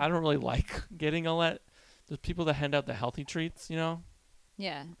know what? I don't really like getting all that. There's people that hand out the healthy treats, you know?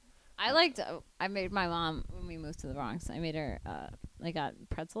 Yeah. I made my mom, when we moved to the Bronx, I made her, got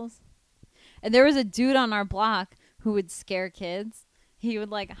pretzels. And there was a dude on our block who would scare kids. He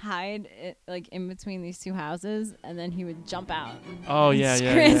would like hide like in between these two houses, and then he would jump out.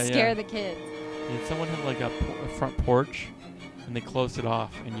 Scare the kids. Yeah, someone had like a front porch, and they closed it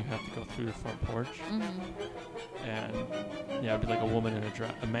off, and you have to go through the front porch. Mm-hmm. And it'd be like a woman in a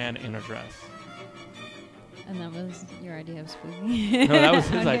dress, a man in a dress. And that was your idea of spooky. No, that was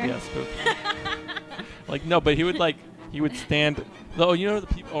his idea of spooky. Like no, but he would stand. Oh, you know the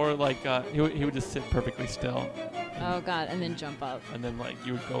people, or like he would just sit perfectly still. Oh God, and then jump up. And then like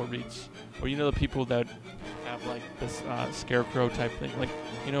you would go reach, or you know the people that have like this scarecrow type thing, like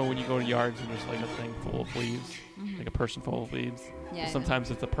you know when you go to yards and there's like a thing full of leaves, like a person full of leaves. Yeah.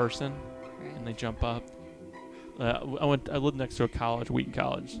 Sometimes it's a person, and they jump up. I lived next to a college, Wheaton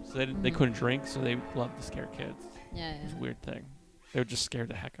College, so they couldn't drink, so they loved to scare kids. Yeah. It's a weird thing. They would just scare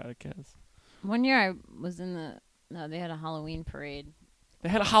the heck out of kids. One year I was they had a Halloween parade. They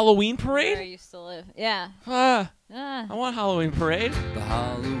had a Halloween parade? Where I used to live. Yeah. I want a Halloween parade. The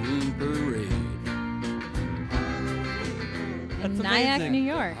Halloween parade. In Nyack, New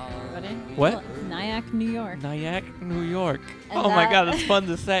York. What? Nyack, New York. Nyack, New York. And my God, that's fun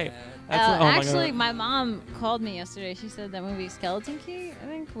to say. Actually, my mom called me yesterday. She said that movie Skeleton Key, I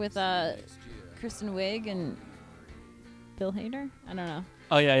think, with Kristen Wiig and Bill Hader. I don't know.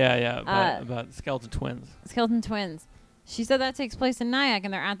 Oh, yeah. About Skeleton Twins. Skeleton Twins. She said that takes place in Nyack,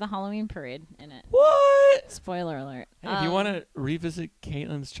 and they're at the Halloween parade in it. What? Spoiler alert. Hey, if you want to revisit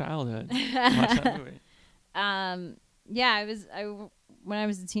Kaitlyn's childhood, watch that movie. When I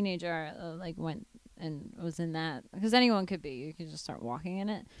was a teenager, I went and was in that, because anyone could be. You could just start walking in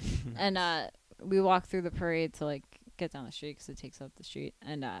it. And we walked through the parade to like get down the street because it takes up the street.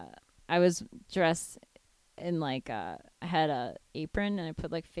 And I was dressed in I had a apron and I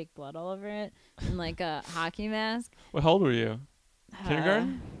put like fake blood all over it and like a hockey mask. What old were you?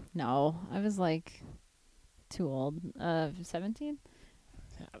 Kindergarten? No, I was like too old. 17.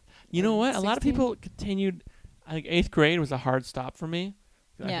 You know what? 16? A lot of people continued. I think 8th grade was a hard stop for me.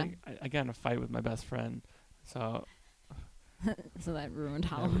 Yeah. I got in a fight with my best friend, so. So that ruined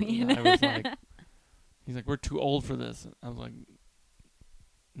Halloween. I was like, he's like, we're too old for this. I was like,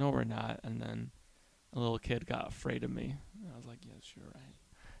 no, we're not. And then a little kid got afraid of me. And I was like, yes, you're right.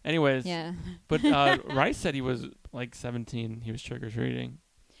 Anyways. Yeah. But Rice said he was like 17. He was trick-or-treating.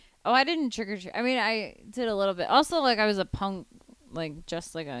 Oh, I didn't trick-or-treat. I mean, I did a little bit. Also, like, I was a punk, like,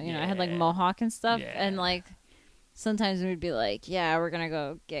 just like a, I had like mohawk and stuff. Yeah. And like, sometimes we'd be like, yeah, we're going to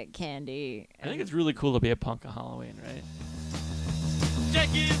go get candy. I think it's really cool to be a punk on Halloween, right?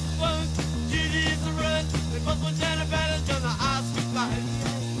 Jackie's fun, Judy's a run. They both want to balance on the Oscar fight.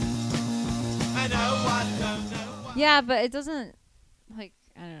 I know I don't know. Yeah, but it doesn't, like,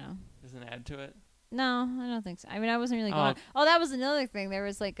 I don't know. Doesn't add to it? No, I don't think so. I mean, I wasn't really going. Oh, that was another thing. There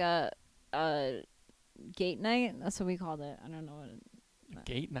was like a gate night. That's what we called it. I don't know what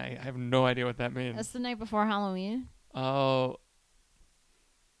Gate night. I have no idea what that means. that's the night before Halloween. Oh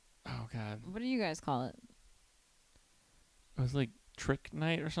God. What do you guys call it? It was like trick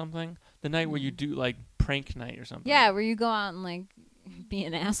night or something. The night where you do like prank night or something. Yeah, where you go out and like be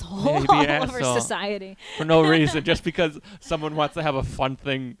an asshole Yeah, you be all an over asshole. society. For no reason, just because someone wants to have a fun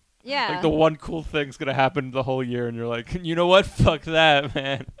thing. Yeah. Like the one cool thing's gonna happen the whole year, and you're like, you know what? Fuck that,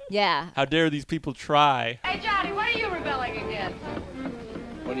 man. Yeah. How dare these people try? Hey, Johnny, what are you rebelling against?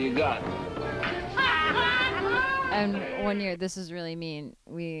 What do you got? And one year, this is really mean.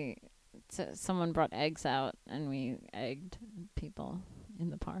 Someone brought eggs out, and we egged people in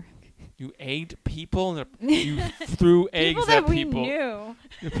the park. You egged people? You threw eggs at people. We knew.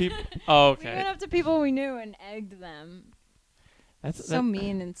 The people. Oh, We okay. went up to people we knew and egged them. That's So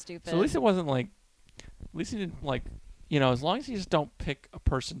mean and stupid. So at least it wasn't like. At least you didn't like. You know, as long as you just don't pick a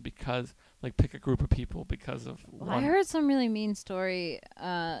person because, like, pick a group of people because of. Well, I heard some really mean story.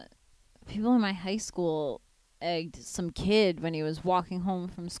 People in my high school egged some kid when he was walking home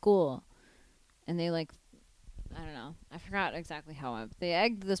from school, and they I don't know. I forgot exactly how it went. But they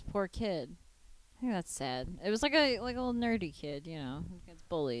egged this poor kid. I think that's sad. It was like a little nerdy kid, you know, who gets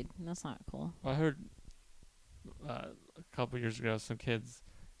bullied, and that's not cool. I heard a couple years ago some kids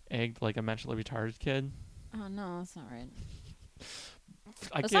egged like a mentally retarded kid. Oh no, that's not right.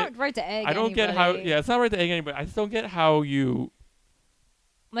 I It's can't- not right to egg. I don't get how. anybody. Yeah, it's not right to egg anybody. I just don't get how you.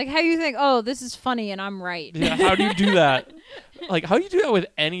 Like how you think, oh, this is funny and I'm right. Yeah, how do you do that? Like, how do you do that with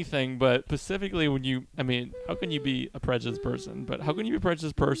anything, but specifically when you, I mean, how can you be a prejudiced person? But how can you be a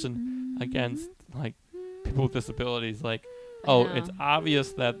prejudiced person against, like, people with disabilities? Like, oh, it's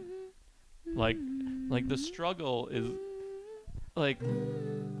obvious that, like the struggle is, like,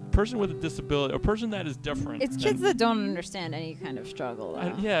 person with a disability, a person that is different. It's kids that don't understand any kind of struggle,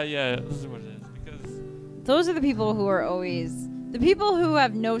 though. Yeah, this is what it is. Because those are the people who are always the people who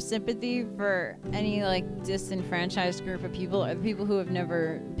have no sympathy for any like disenfranchised group of people are the people who have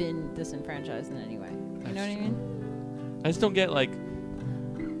never been disenfranchised in any way. You know what I mean? I just don't get like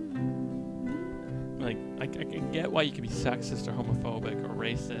I can get why you can be sexist or homophobic or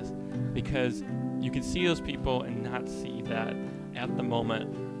racist because you can see those people and not see that at the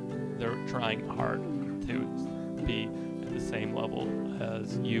moment they're trying hard to be at the same level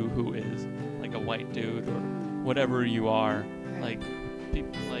as you who is like a white dude or whatever you are. Like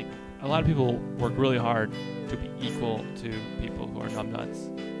people, like a lot of people work really hard to be equal to people who are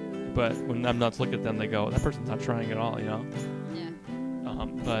numbnuts. But when numbnuts look at them, they go, "That person's not trying at all," you know. Yeah.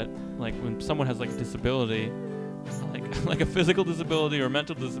 But like when someone has like a disability, like a physical disability or a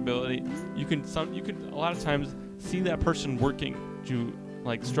mental disability, you can a lot of times see that person working to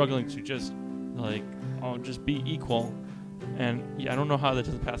like struggling to just like just be equal. And yeah, I don't know how that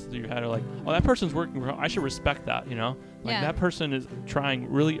doesn't pass through your head. Or like, oh, that person's working. I should respect that, you know. Like that person is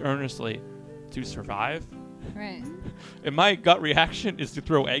trying really earnestly to survive. Right. And my gut reaction is to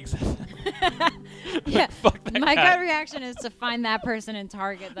throw eggs at them. Yeah. Fuck that My guy. gut reaction is to find that person and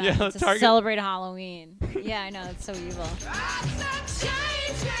target them to target. celebrate Halloween. Yeah, I know, it's so evil.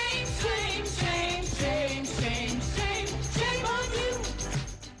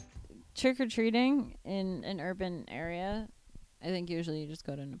 Trick-or-treating in an urban area, I think usually you just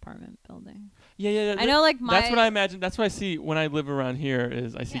go to an apartment building. Yeah. I know, like that's what I imagine. That's what I see when I live around here.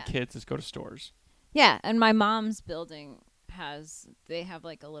 Is I see kids just go to stores. Yeah, and my mom's building they have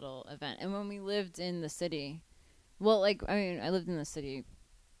like a little event. And when we lived in the city, well, like, I mean, I lived in the city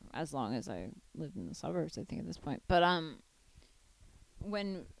as long as I lived in the suburbs, I think, at this point. But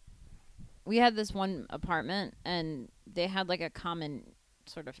when we had this one apartment and they had like a common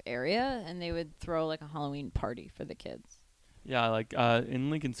sort of area and they would throw like a Halloween party for the kids. Yeah, like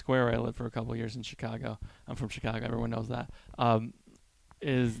in Lincoln Square, where I lived for a couple of years in Chicago. I'm from Chicago. Everyone knows that.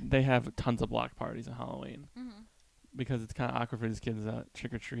 Is they have tons of block parties on Halloween because it's kind of awkward for these kids to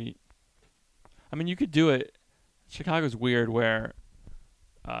trick or treat. I mean, you could do it. Chicago's weird where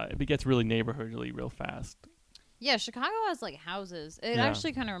it gets really neighborhoodly real fast. Yeah, Chicago has like houses. It Yeah.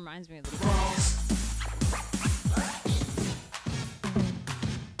 actually kind of reminds me of the Bronx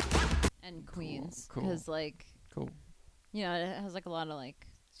and Queens Cool. because like Cool. you know, it has like a lot of like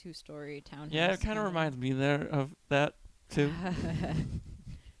 2-story townhouses. Yeah, it kind of reminds me there of that too.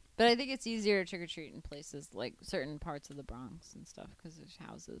 But I think it's easier to trick or treat in places like certain parts of the Bronx and stuff because there's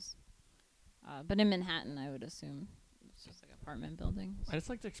houses. But in Manhattan, I would assume it's just like apartment buildings. I just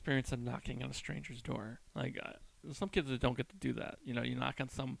like the experience of knocking on a stranger's door. Like there's some kids that don't get to do that. You know, you knock on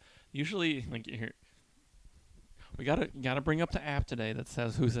some. Usually, like you gotta bring up the app today that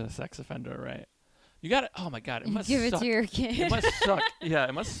says who's a sex offender, right? You got to Oh my God! It must Give suck. it to your kid. It must suck. Yeah,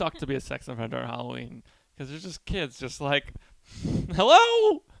 it must suck to be a sex offender on Halloween because there's just kids just like,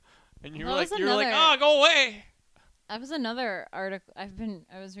 hello, and you're like, oh, go away. That was another article. I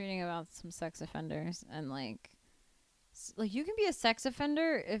was reading about some sex offenders and like you can be a sex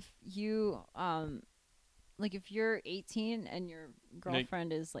offender if you like if you're 18 and your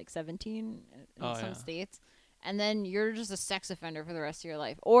girlfriend is like 17 in some states, and then you're just a sex offender for the rest of your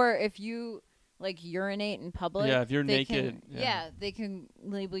life. Or if you like urinate in public, Yeah, if you're naked, they can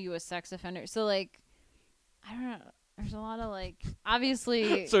label you a sex offender. So like, I don't know. There's a lot of like,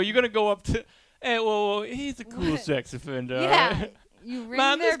 obviously. So you're gonna go up to, hey, well, he's a cool sex offender. Yeah, you ring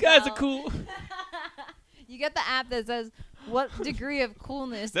Mom, their this guy's a bell. cool. You get the app that says what degree of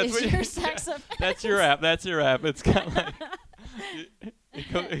coolness is your sex offender. That's your app. That's your app. It's kind of like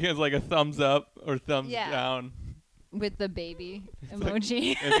it has like a thumbs up or thumbs down with the baby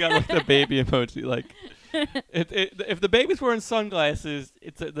emoji. It's got like the baby emoji. Like, if the baby's wearing sunglasses,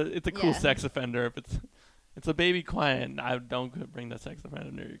 it's a cool sex offender. If it's a baby client, I don't bring the sex offender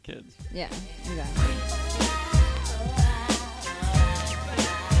near your kids. Yeah, exactly.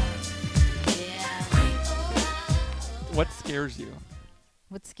 What scares you?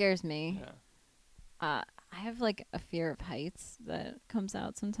 What scares me? Yeah. I have like a fear of heights that comes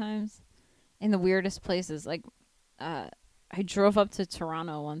out sometimes in the weirdest places. Like, I drove up to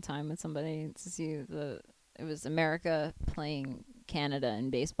Toronto one time with somebody to see it was America playing Canada in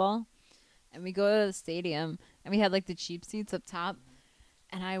baseball. And we go to the stadium and we had like the cheap seats up top.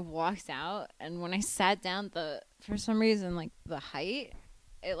 And I walked out, and when I sat down, for some reason, like the height,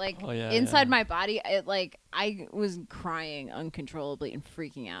 it like inside my body, it like I was crying uncontrollably and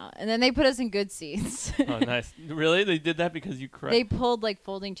freaking out. And then they put us in good seats. Oh, nice. Really? They did that because you cried? They pulled like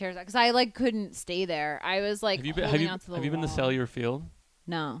folding chairs out because I like couldn't stay there. I was like holding on to the wall. Have you been to Cellular Field?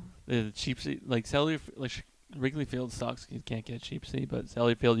 No. The cheap seat, like Wrigley Field sucks. You can't get a cheap seat, but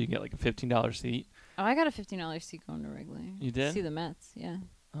Cellular Field you can get like a $15 seat. Oh, I got a $15 seat going to Wrigley. You did? See the Mets, yeah.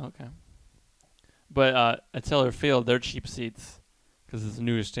 Oh, okay. But at Cellular Field, their cheap seats, because it's a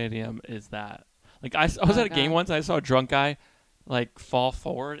newer stadium, is that. Like, I was at a game once, and I saw a drunk guy, like, fall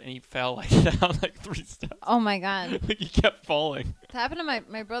forward, and he fell, like, down, like, 3 steps. Oh, my God. Like, he kept falling. It happened to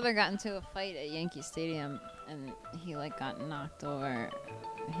my brother got into a fight at Yankee Stadium, and he, like, got knocked over.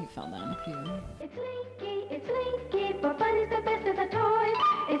 He fell down a few. It's Slinky, for fun is the best of the toys.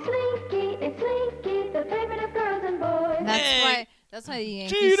 It's Slinky, the favorite of girls and boys. That's why the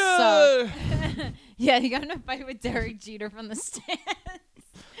Yankees suck. Yeah, he got in a fight with Derek Jeter from the stands.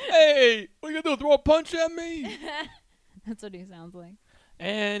 Hey, what are you gonna do? Throw a punch at me? That's what he sounds like.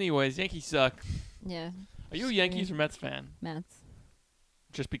 Anyways, Yankees suck. Yeah. Are you a Yankees or Mets fan? Mets.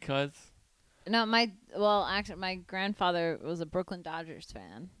 Just because? No, actually, my grandfather was a Brooklyn Dodgers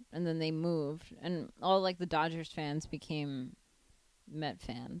fan, and then they moved, and all like the Dodgers fans became Met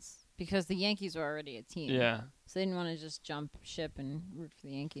fans because the Yankees were already a team. Yeah. So they didn't want to just jump ship and root for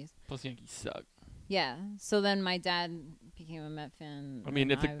the Yankees. Plus, Yankees suck. Yeah. So then my dad became a Met fan. I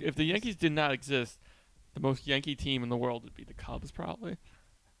mean, if the Yankees did not exist, the most Yankee team in the world would be the Cubs, probably.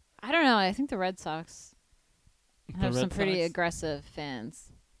 I don't know. I think the Red Sox have some pretty aggressive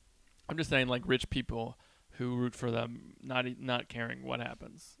fans. I'm just saying, like, rich people who root for them, not caring what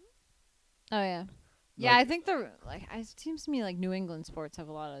happens. Oh yeah, yeah. I think it seems to me like New England sports have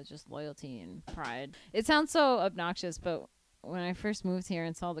a lot of just loyalty and pride. It sounds so obnoxious, but when I first moved here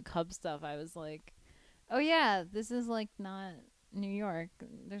and saw the Cubs stuff, I was like, oh yeah, this is like not New York.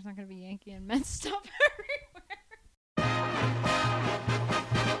 There's not gonna be Yankee and Mets stuff everywhere.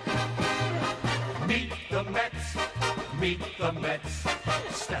 Meet the Mets. Meet the Mets.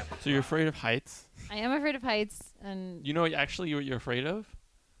 Step. So you're afraid of heights? I am afraid of heights, and you know, actually, what you're afraid of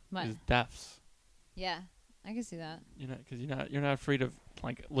is deaths. Yeah, I can see that. Because you're not afraid of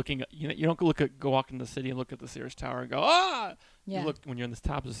like looking. You don't go walk in the city and look at the Sears Tower and go Yeah. You look when you're on the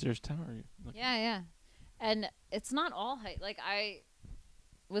top of the Sears Tower. Yeah, and it's not all height. Like I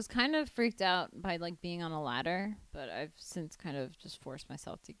was kind of freaked out by like being on a ladder, but I've since kind of just forced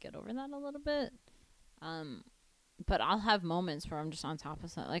myself to get over that a little bit. But I'll have moments where I'm just on top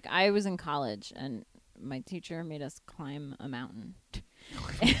of something. Like I was in college and my teacher made us climb a mountain.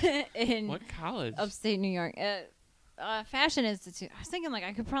 In what college? Upstate New York. Fashion Institute. I was thinking like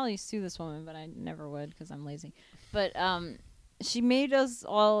I could probably sue this woman, but I never would because I'm lazy. But she made us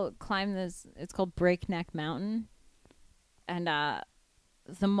all climb this. It's called Breakneck Mountain. And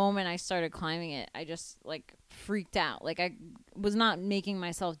the moment I started climbing it, I just like freaked out. Like I was not making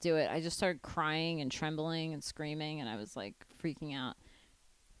myself do it. I just started crying and trembling and screaming, and I was like freaking out.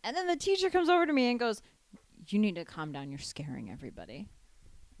 And then the teacher comes over to me and goes, "You need to calm down. You're scaring everybody."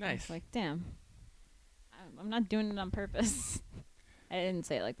 Nice. Like, damn. I'm not doing it on purpose. I didn't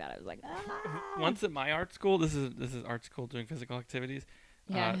say it like that. I was like, Once at my art school, this is art school doing physical activities.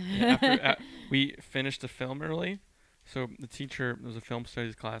 Yeah. After we finished the film early, so the teacher, it was a film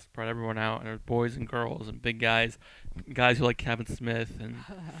studies class, brought everyone out, and there was boys and girls and big guys who like Kevin Smith and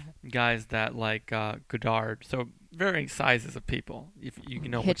guys that like Godard. So varying sizes of people. If you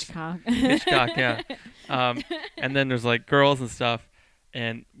know Hitchcock. Hitchcock, yeah. And then there's like girls and stuff,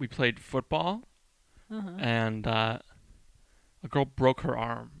 and we played football, and a girl broke her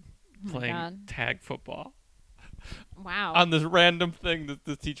arm playing tag football. Wow. On this random thing that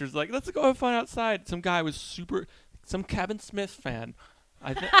the teacher's like, let's go have fun outside. Some guy was some Kevin Smith fan.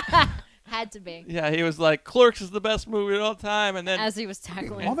 Had to be. Yeah, he was like, Clerks is the best movie of all time. And then as he was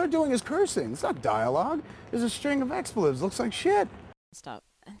tackling. All they're doing is cursing. It's not dialogue. There's a string of expletives. Looks like shit. Stop.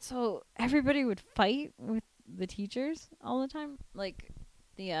 And so everybody would fight with the teachers all the time. Like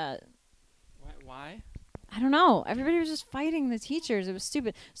the Why? I don't know. Everybody was just fighting the teachers. It was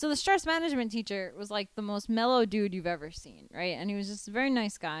stupid. So the stress management teacher was like the most mellow dude you've ever seen, right? And he was just a very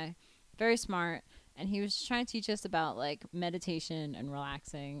nice guy, very smart. And he was just trying to teach us about like meditation and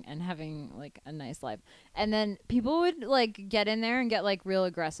relaxing and having like a nice life. And then people would like get in there and get like real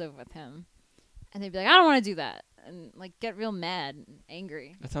aggressive with him. And they'd be like, I don't want to do that. And like get real mad and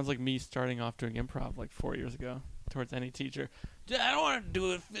angry. That sounds like me starting off doing improv like 4 years ago towards any teacher. I don't want to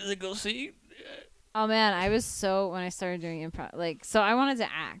do a physical scene. Oh man, I was when I started doing improv, like, so I wanted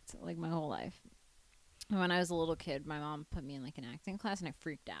to act like my whole life. And when I was a little kid, my mom put me in like an acting class and I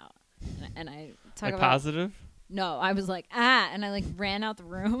freaked out. And I talk like about positive? No, I was like, and I like ran out the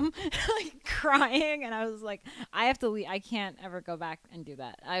room like crying, and I was like, I have to leave. I can't ever go back and do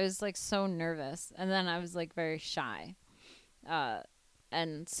that. I was like so nervous. And then I was like very shy.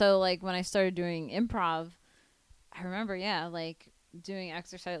 And so like when I started doing improv, I remember, like doing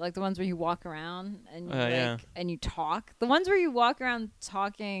exercise, like the ones where you walk around and and you talk. The ones where you walk around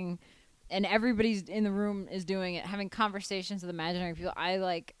talking and everybody's in the room is doing it, having conversations with imaginary people.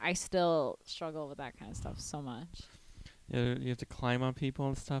 I still struggle with that kind of stuff so much. Yeah, you have to climb on people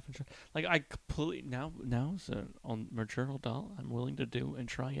and stuff. And like I completely now as an mature adult, I'm willing to do and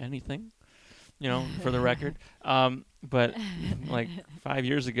try anything, for the record. But like 5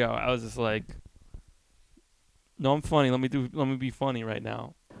 years ago, I was just like, no, I'm funny. Let me be funny right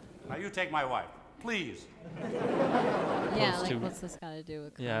now. Now you take my wife, please. Yeah, like what's this got to do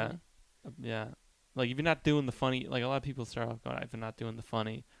with comedy? Yeah. Like if you're not doing the funny, like a lot of people start off going, if I'm not doing the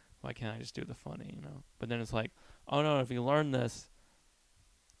funny, why can't I just do the funny, But then it's like, oh no, if you learn this,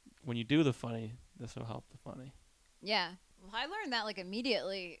 when you do the funny, this will help the funny. Yeah. Well, I learned that like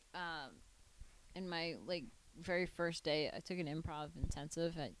immediately in my like very first day. I took an improv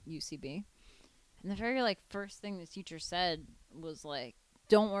intensive at UCB. And the very like first thing the teacher said was like,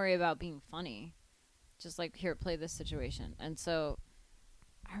 don't worry about being funny. Just like, here, play this situation. And so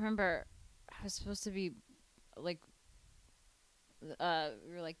I remember I was supposed to be like, we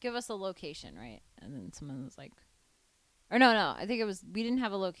were like, give us a location, right? And then someone was like, or no, I think it was, we didn't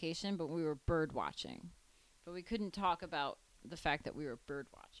have a location, but we were bird watching. But we couldn't talk about the fact that we were bird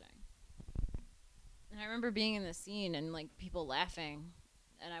watching. And I remember being in the scene and like people laughing.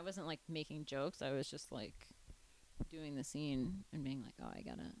 And I wasn't, like, making jokes. I was just, like, doing the scene and being like, oh, I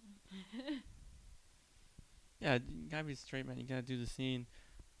gotta. Yeah, you gotta be straight, man. You gotta do the scene.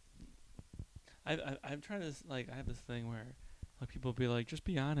 I'm trying to, like, I have this thing where, like, people be like, just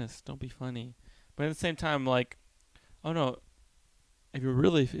be honest. Don't be funny. But at the same time, like, oh, no. If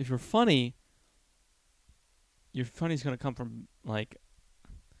you're funny, your funny's gonna come from, like,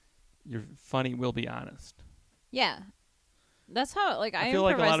 your funny will be honest. Yeah. That's how, like, I feel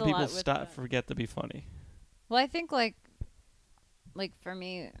like a lot of people forget to be funny. Well, I think, like for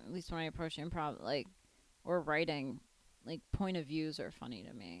me, at least when I approach improv, like, or writing, like, point of views are funny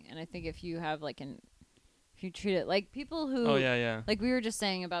to me. And I think if you have, like, if you treat it, like, people who... Oh, yeah. Like, we were just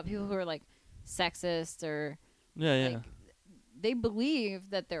saying about people who are, like, sexist or... Yeah. They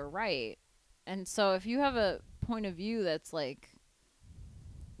believe that they're right. And so if you have a point of view that's, like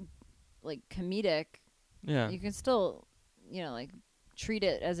comedic... Yeah. You can still... like treat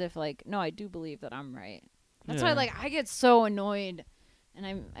it as if like, no, I do believe that I'm right. That's why like I get so annoyed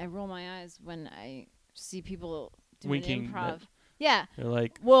and I roll my eyes when I see people doing improv. Yeah. They're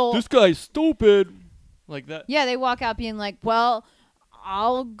like, well, this guy's stupid. Like that. Yeah, they walk out being like, well,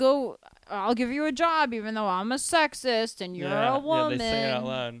 I'll give you a job even though I'm a sexist and you're a woman. Yeah, they say it out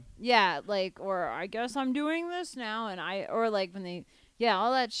loud. Yeah, like, or I guess I'm doing this now or like when they,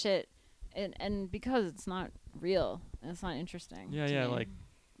 all that shit. And because it's not real, it's not interesting. Yeah, like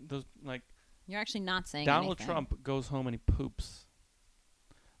those, like you're actually not saying Donald anything. Trump goes home and he poops.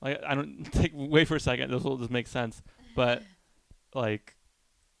 Like, I don't wait for a second. This will just make sense. But like,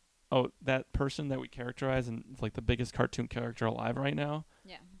 that person that we characterize and it's like the biggest cartoon character alive right now.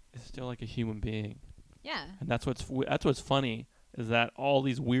 Yeah. Is still like a human being. Yeah. And that's what's funny is that all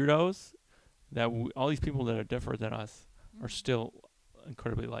these weirdos, all these people that are different than us, are still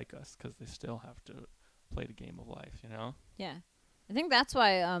incredibly like us because they still have to play the game of life. You know. Yeah, I think that's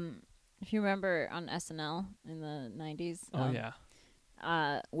why. If you remember on SNL in the 90s. Oh yeah.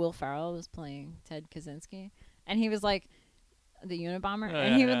 Will Ferrell was playing Ted Kaczynski, and he was like the Unabomber, Oh,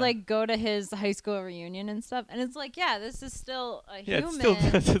 and yeah, he would yeah. like go to his high school reunion and stuff, and it's like, yeah, this is still a Yeah, human.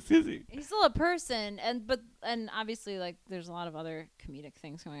 it's still He's still a person, and obviously like there's a lot of other comedic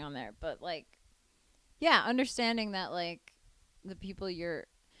things going on there, but like, yeah, understanding that like the people you're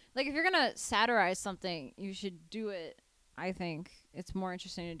like, if you're gonna satirize something, you should do it. I think it's more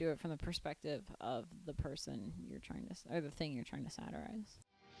interesting to do it from the perspective of the person you're trying to, or the thing you're trying to satirize.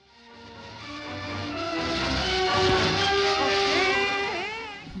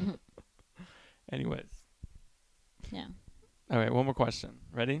 Anyways. Yeah. All right, one more question.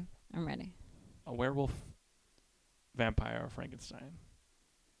 Ready? I'm ready. A werewolf, vampire, or Frankenstein?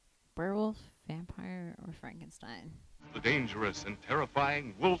 Werewolf, vampire, or Frankenstein? The dangerous and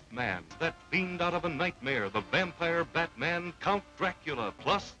terrifying Wolfman, that fiend out of a nightmare, the vampire Batman, Count Dracula,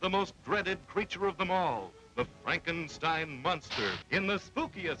 plus the most dreaded creature of them all, the Frankenstein monster, in the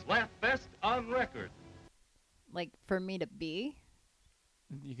spookiest laugh fest on record. Like, for me to be?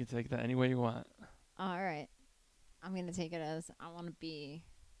 You can take that any way you want. All right. I'm going to take it as I want to be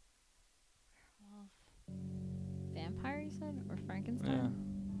werewolf, vampire, you said? Or Frankenstein?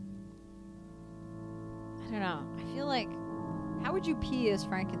 I don't know. I feel like, how would you pee as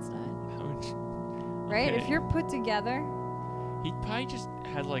Frankenstein? How would you, right? okay. If you're put together. He probably just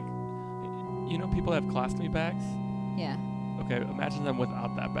had like, you know, people have colostomy bags? Yeah. Okay, imagine them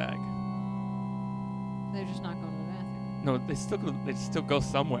without that bag. They're just not going to the bathroom. No, they still go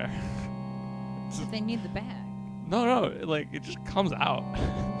somewhere. But they need the bag. No, like it just comes out.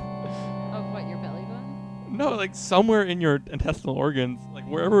 Of what, your belly button? No, like somewhere in your intestinal organs, like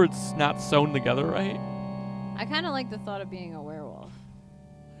wherever it's not sewn together right. I kind of like the thought of being a werewolf.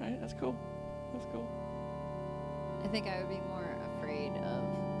 Alright, that's cool. That's cool. I think I would be more afraid of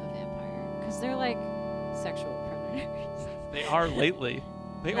a vampire because they're like sexual predators. They are lately.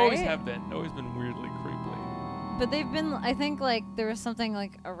 They Right? always have been. Always been weirdly creepy. But they've been, I think, like, there was something,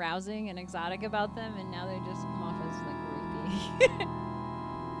 like, arousing and exotic about them, and now they just come off as, like, rapey.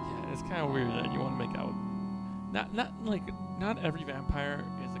 Yeah, it's kind of weird that you want to make out. Not every vampire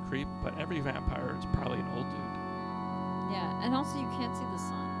is a creep, but every vampire is probably an old dude. Yeah, and also you can't see the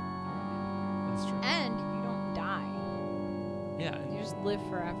sun. That's true. And you don't die. Yeah. You just live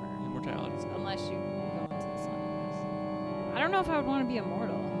forever. Immortality. Unless you go into the sun, I guess. I don't know if I would want to be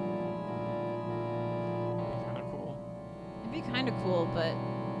immortal. It'd be kind of cool, but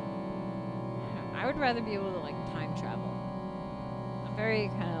I would rather be able to, like, time travel. I'm very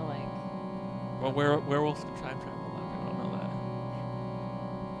kind of like... Well, werewolves can time travel. A lot of people don't know that.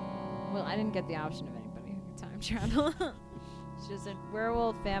 Well, I didn't get the option of anybody who could time travel. It's just a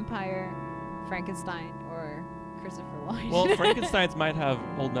werewolf, vampire, Frankenstein, or Christopher Lloyd. Well, Frankensteins might have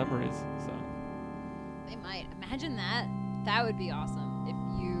old memories, so... They might. Imagine that. That would be awesome if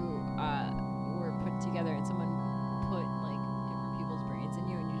you were put together and someone put, like, different people's brains in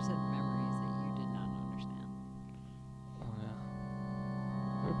you and you just had memories that you did not understand. Oh, yeah.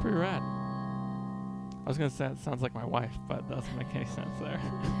 They're pretty rad. I was going to say it sounds like my wife, but that doesn't make any sense there.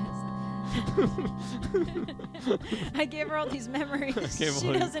 I gave her all these memories. She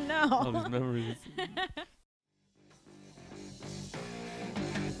doesn't know. All these memories.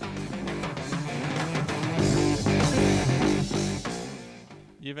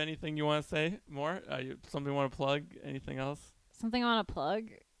 You have anything you want to say more? Something you want to plug? Anything else? Something I want to plug?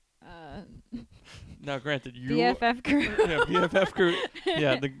 Now, granted, you... BFF crew. Yeah, BFF crew.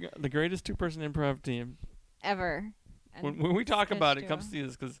 Yeah, the greatest two-person improv team. Ever. When we talk about it, come see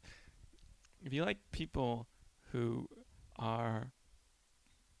this, because if you like people who are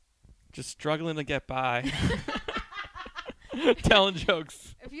just struggling to get by... telling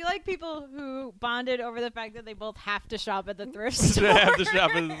jokes. If you like people who bonded over the fact that they both have to shop at the thrift store. They have to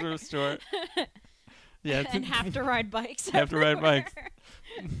shop at the thrift store. Yeah, and have to ride bikes. Have to ride bikes.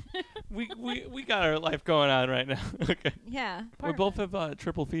 we got our life going on right now. Okay. Yeah. We both have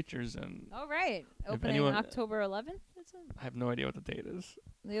triple features and. Oh right, opening October 11th. I have no idea what the date is.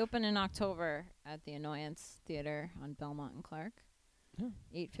 They open in October at the Annoyance Theater on Belmont and Clark. Yeah.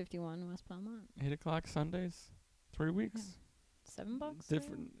 851 West Belmont. 8 o'clock Sundays. 3 weeks. Yeah. $7.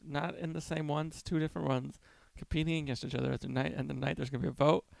 Different, not in the same ones. 2 different ones. competing against each other at the night. And the night there's gonna be a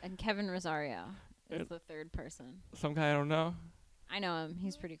vote. And Kevin Rosario is the third person. Some guy I don't know. I know him.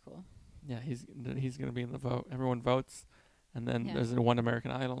 He's pretty cool. Yeah, he's gonna be in the vote. Everyone votes, and then there's a One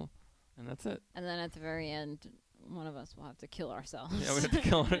American Idol, and that's it. And then at the very end, one of us will have to kill ourselves. Yeah, we have to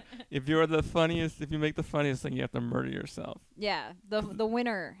kill it. If you're the funniest, if you make the funniest thing, you have to murder yourself. Yeah, the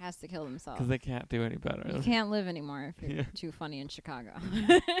winner has to kill themselves. Because they can't do any better. You can't live anymore if you're too funny in Chicago.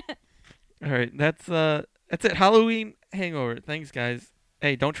 All right, that's it. Halloween Hangover. Thanks, guys.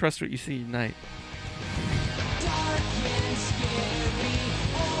 Hey, don't trust what you see tonight.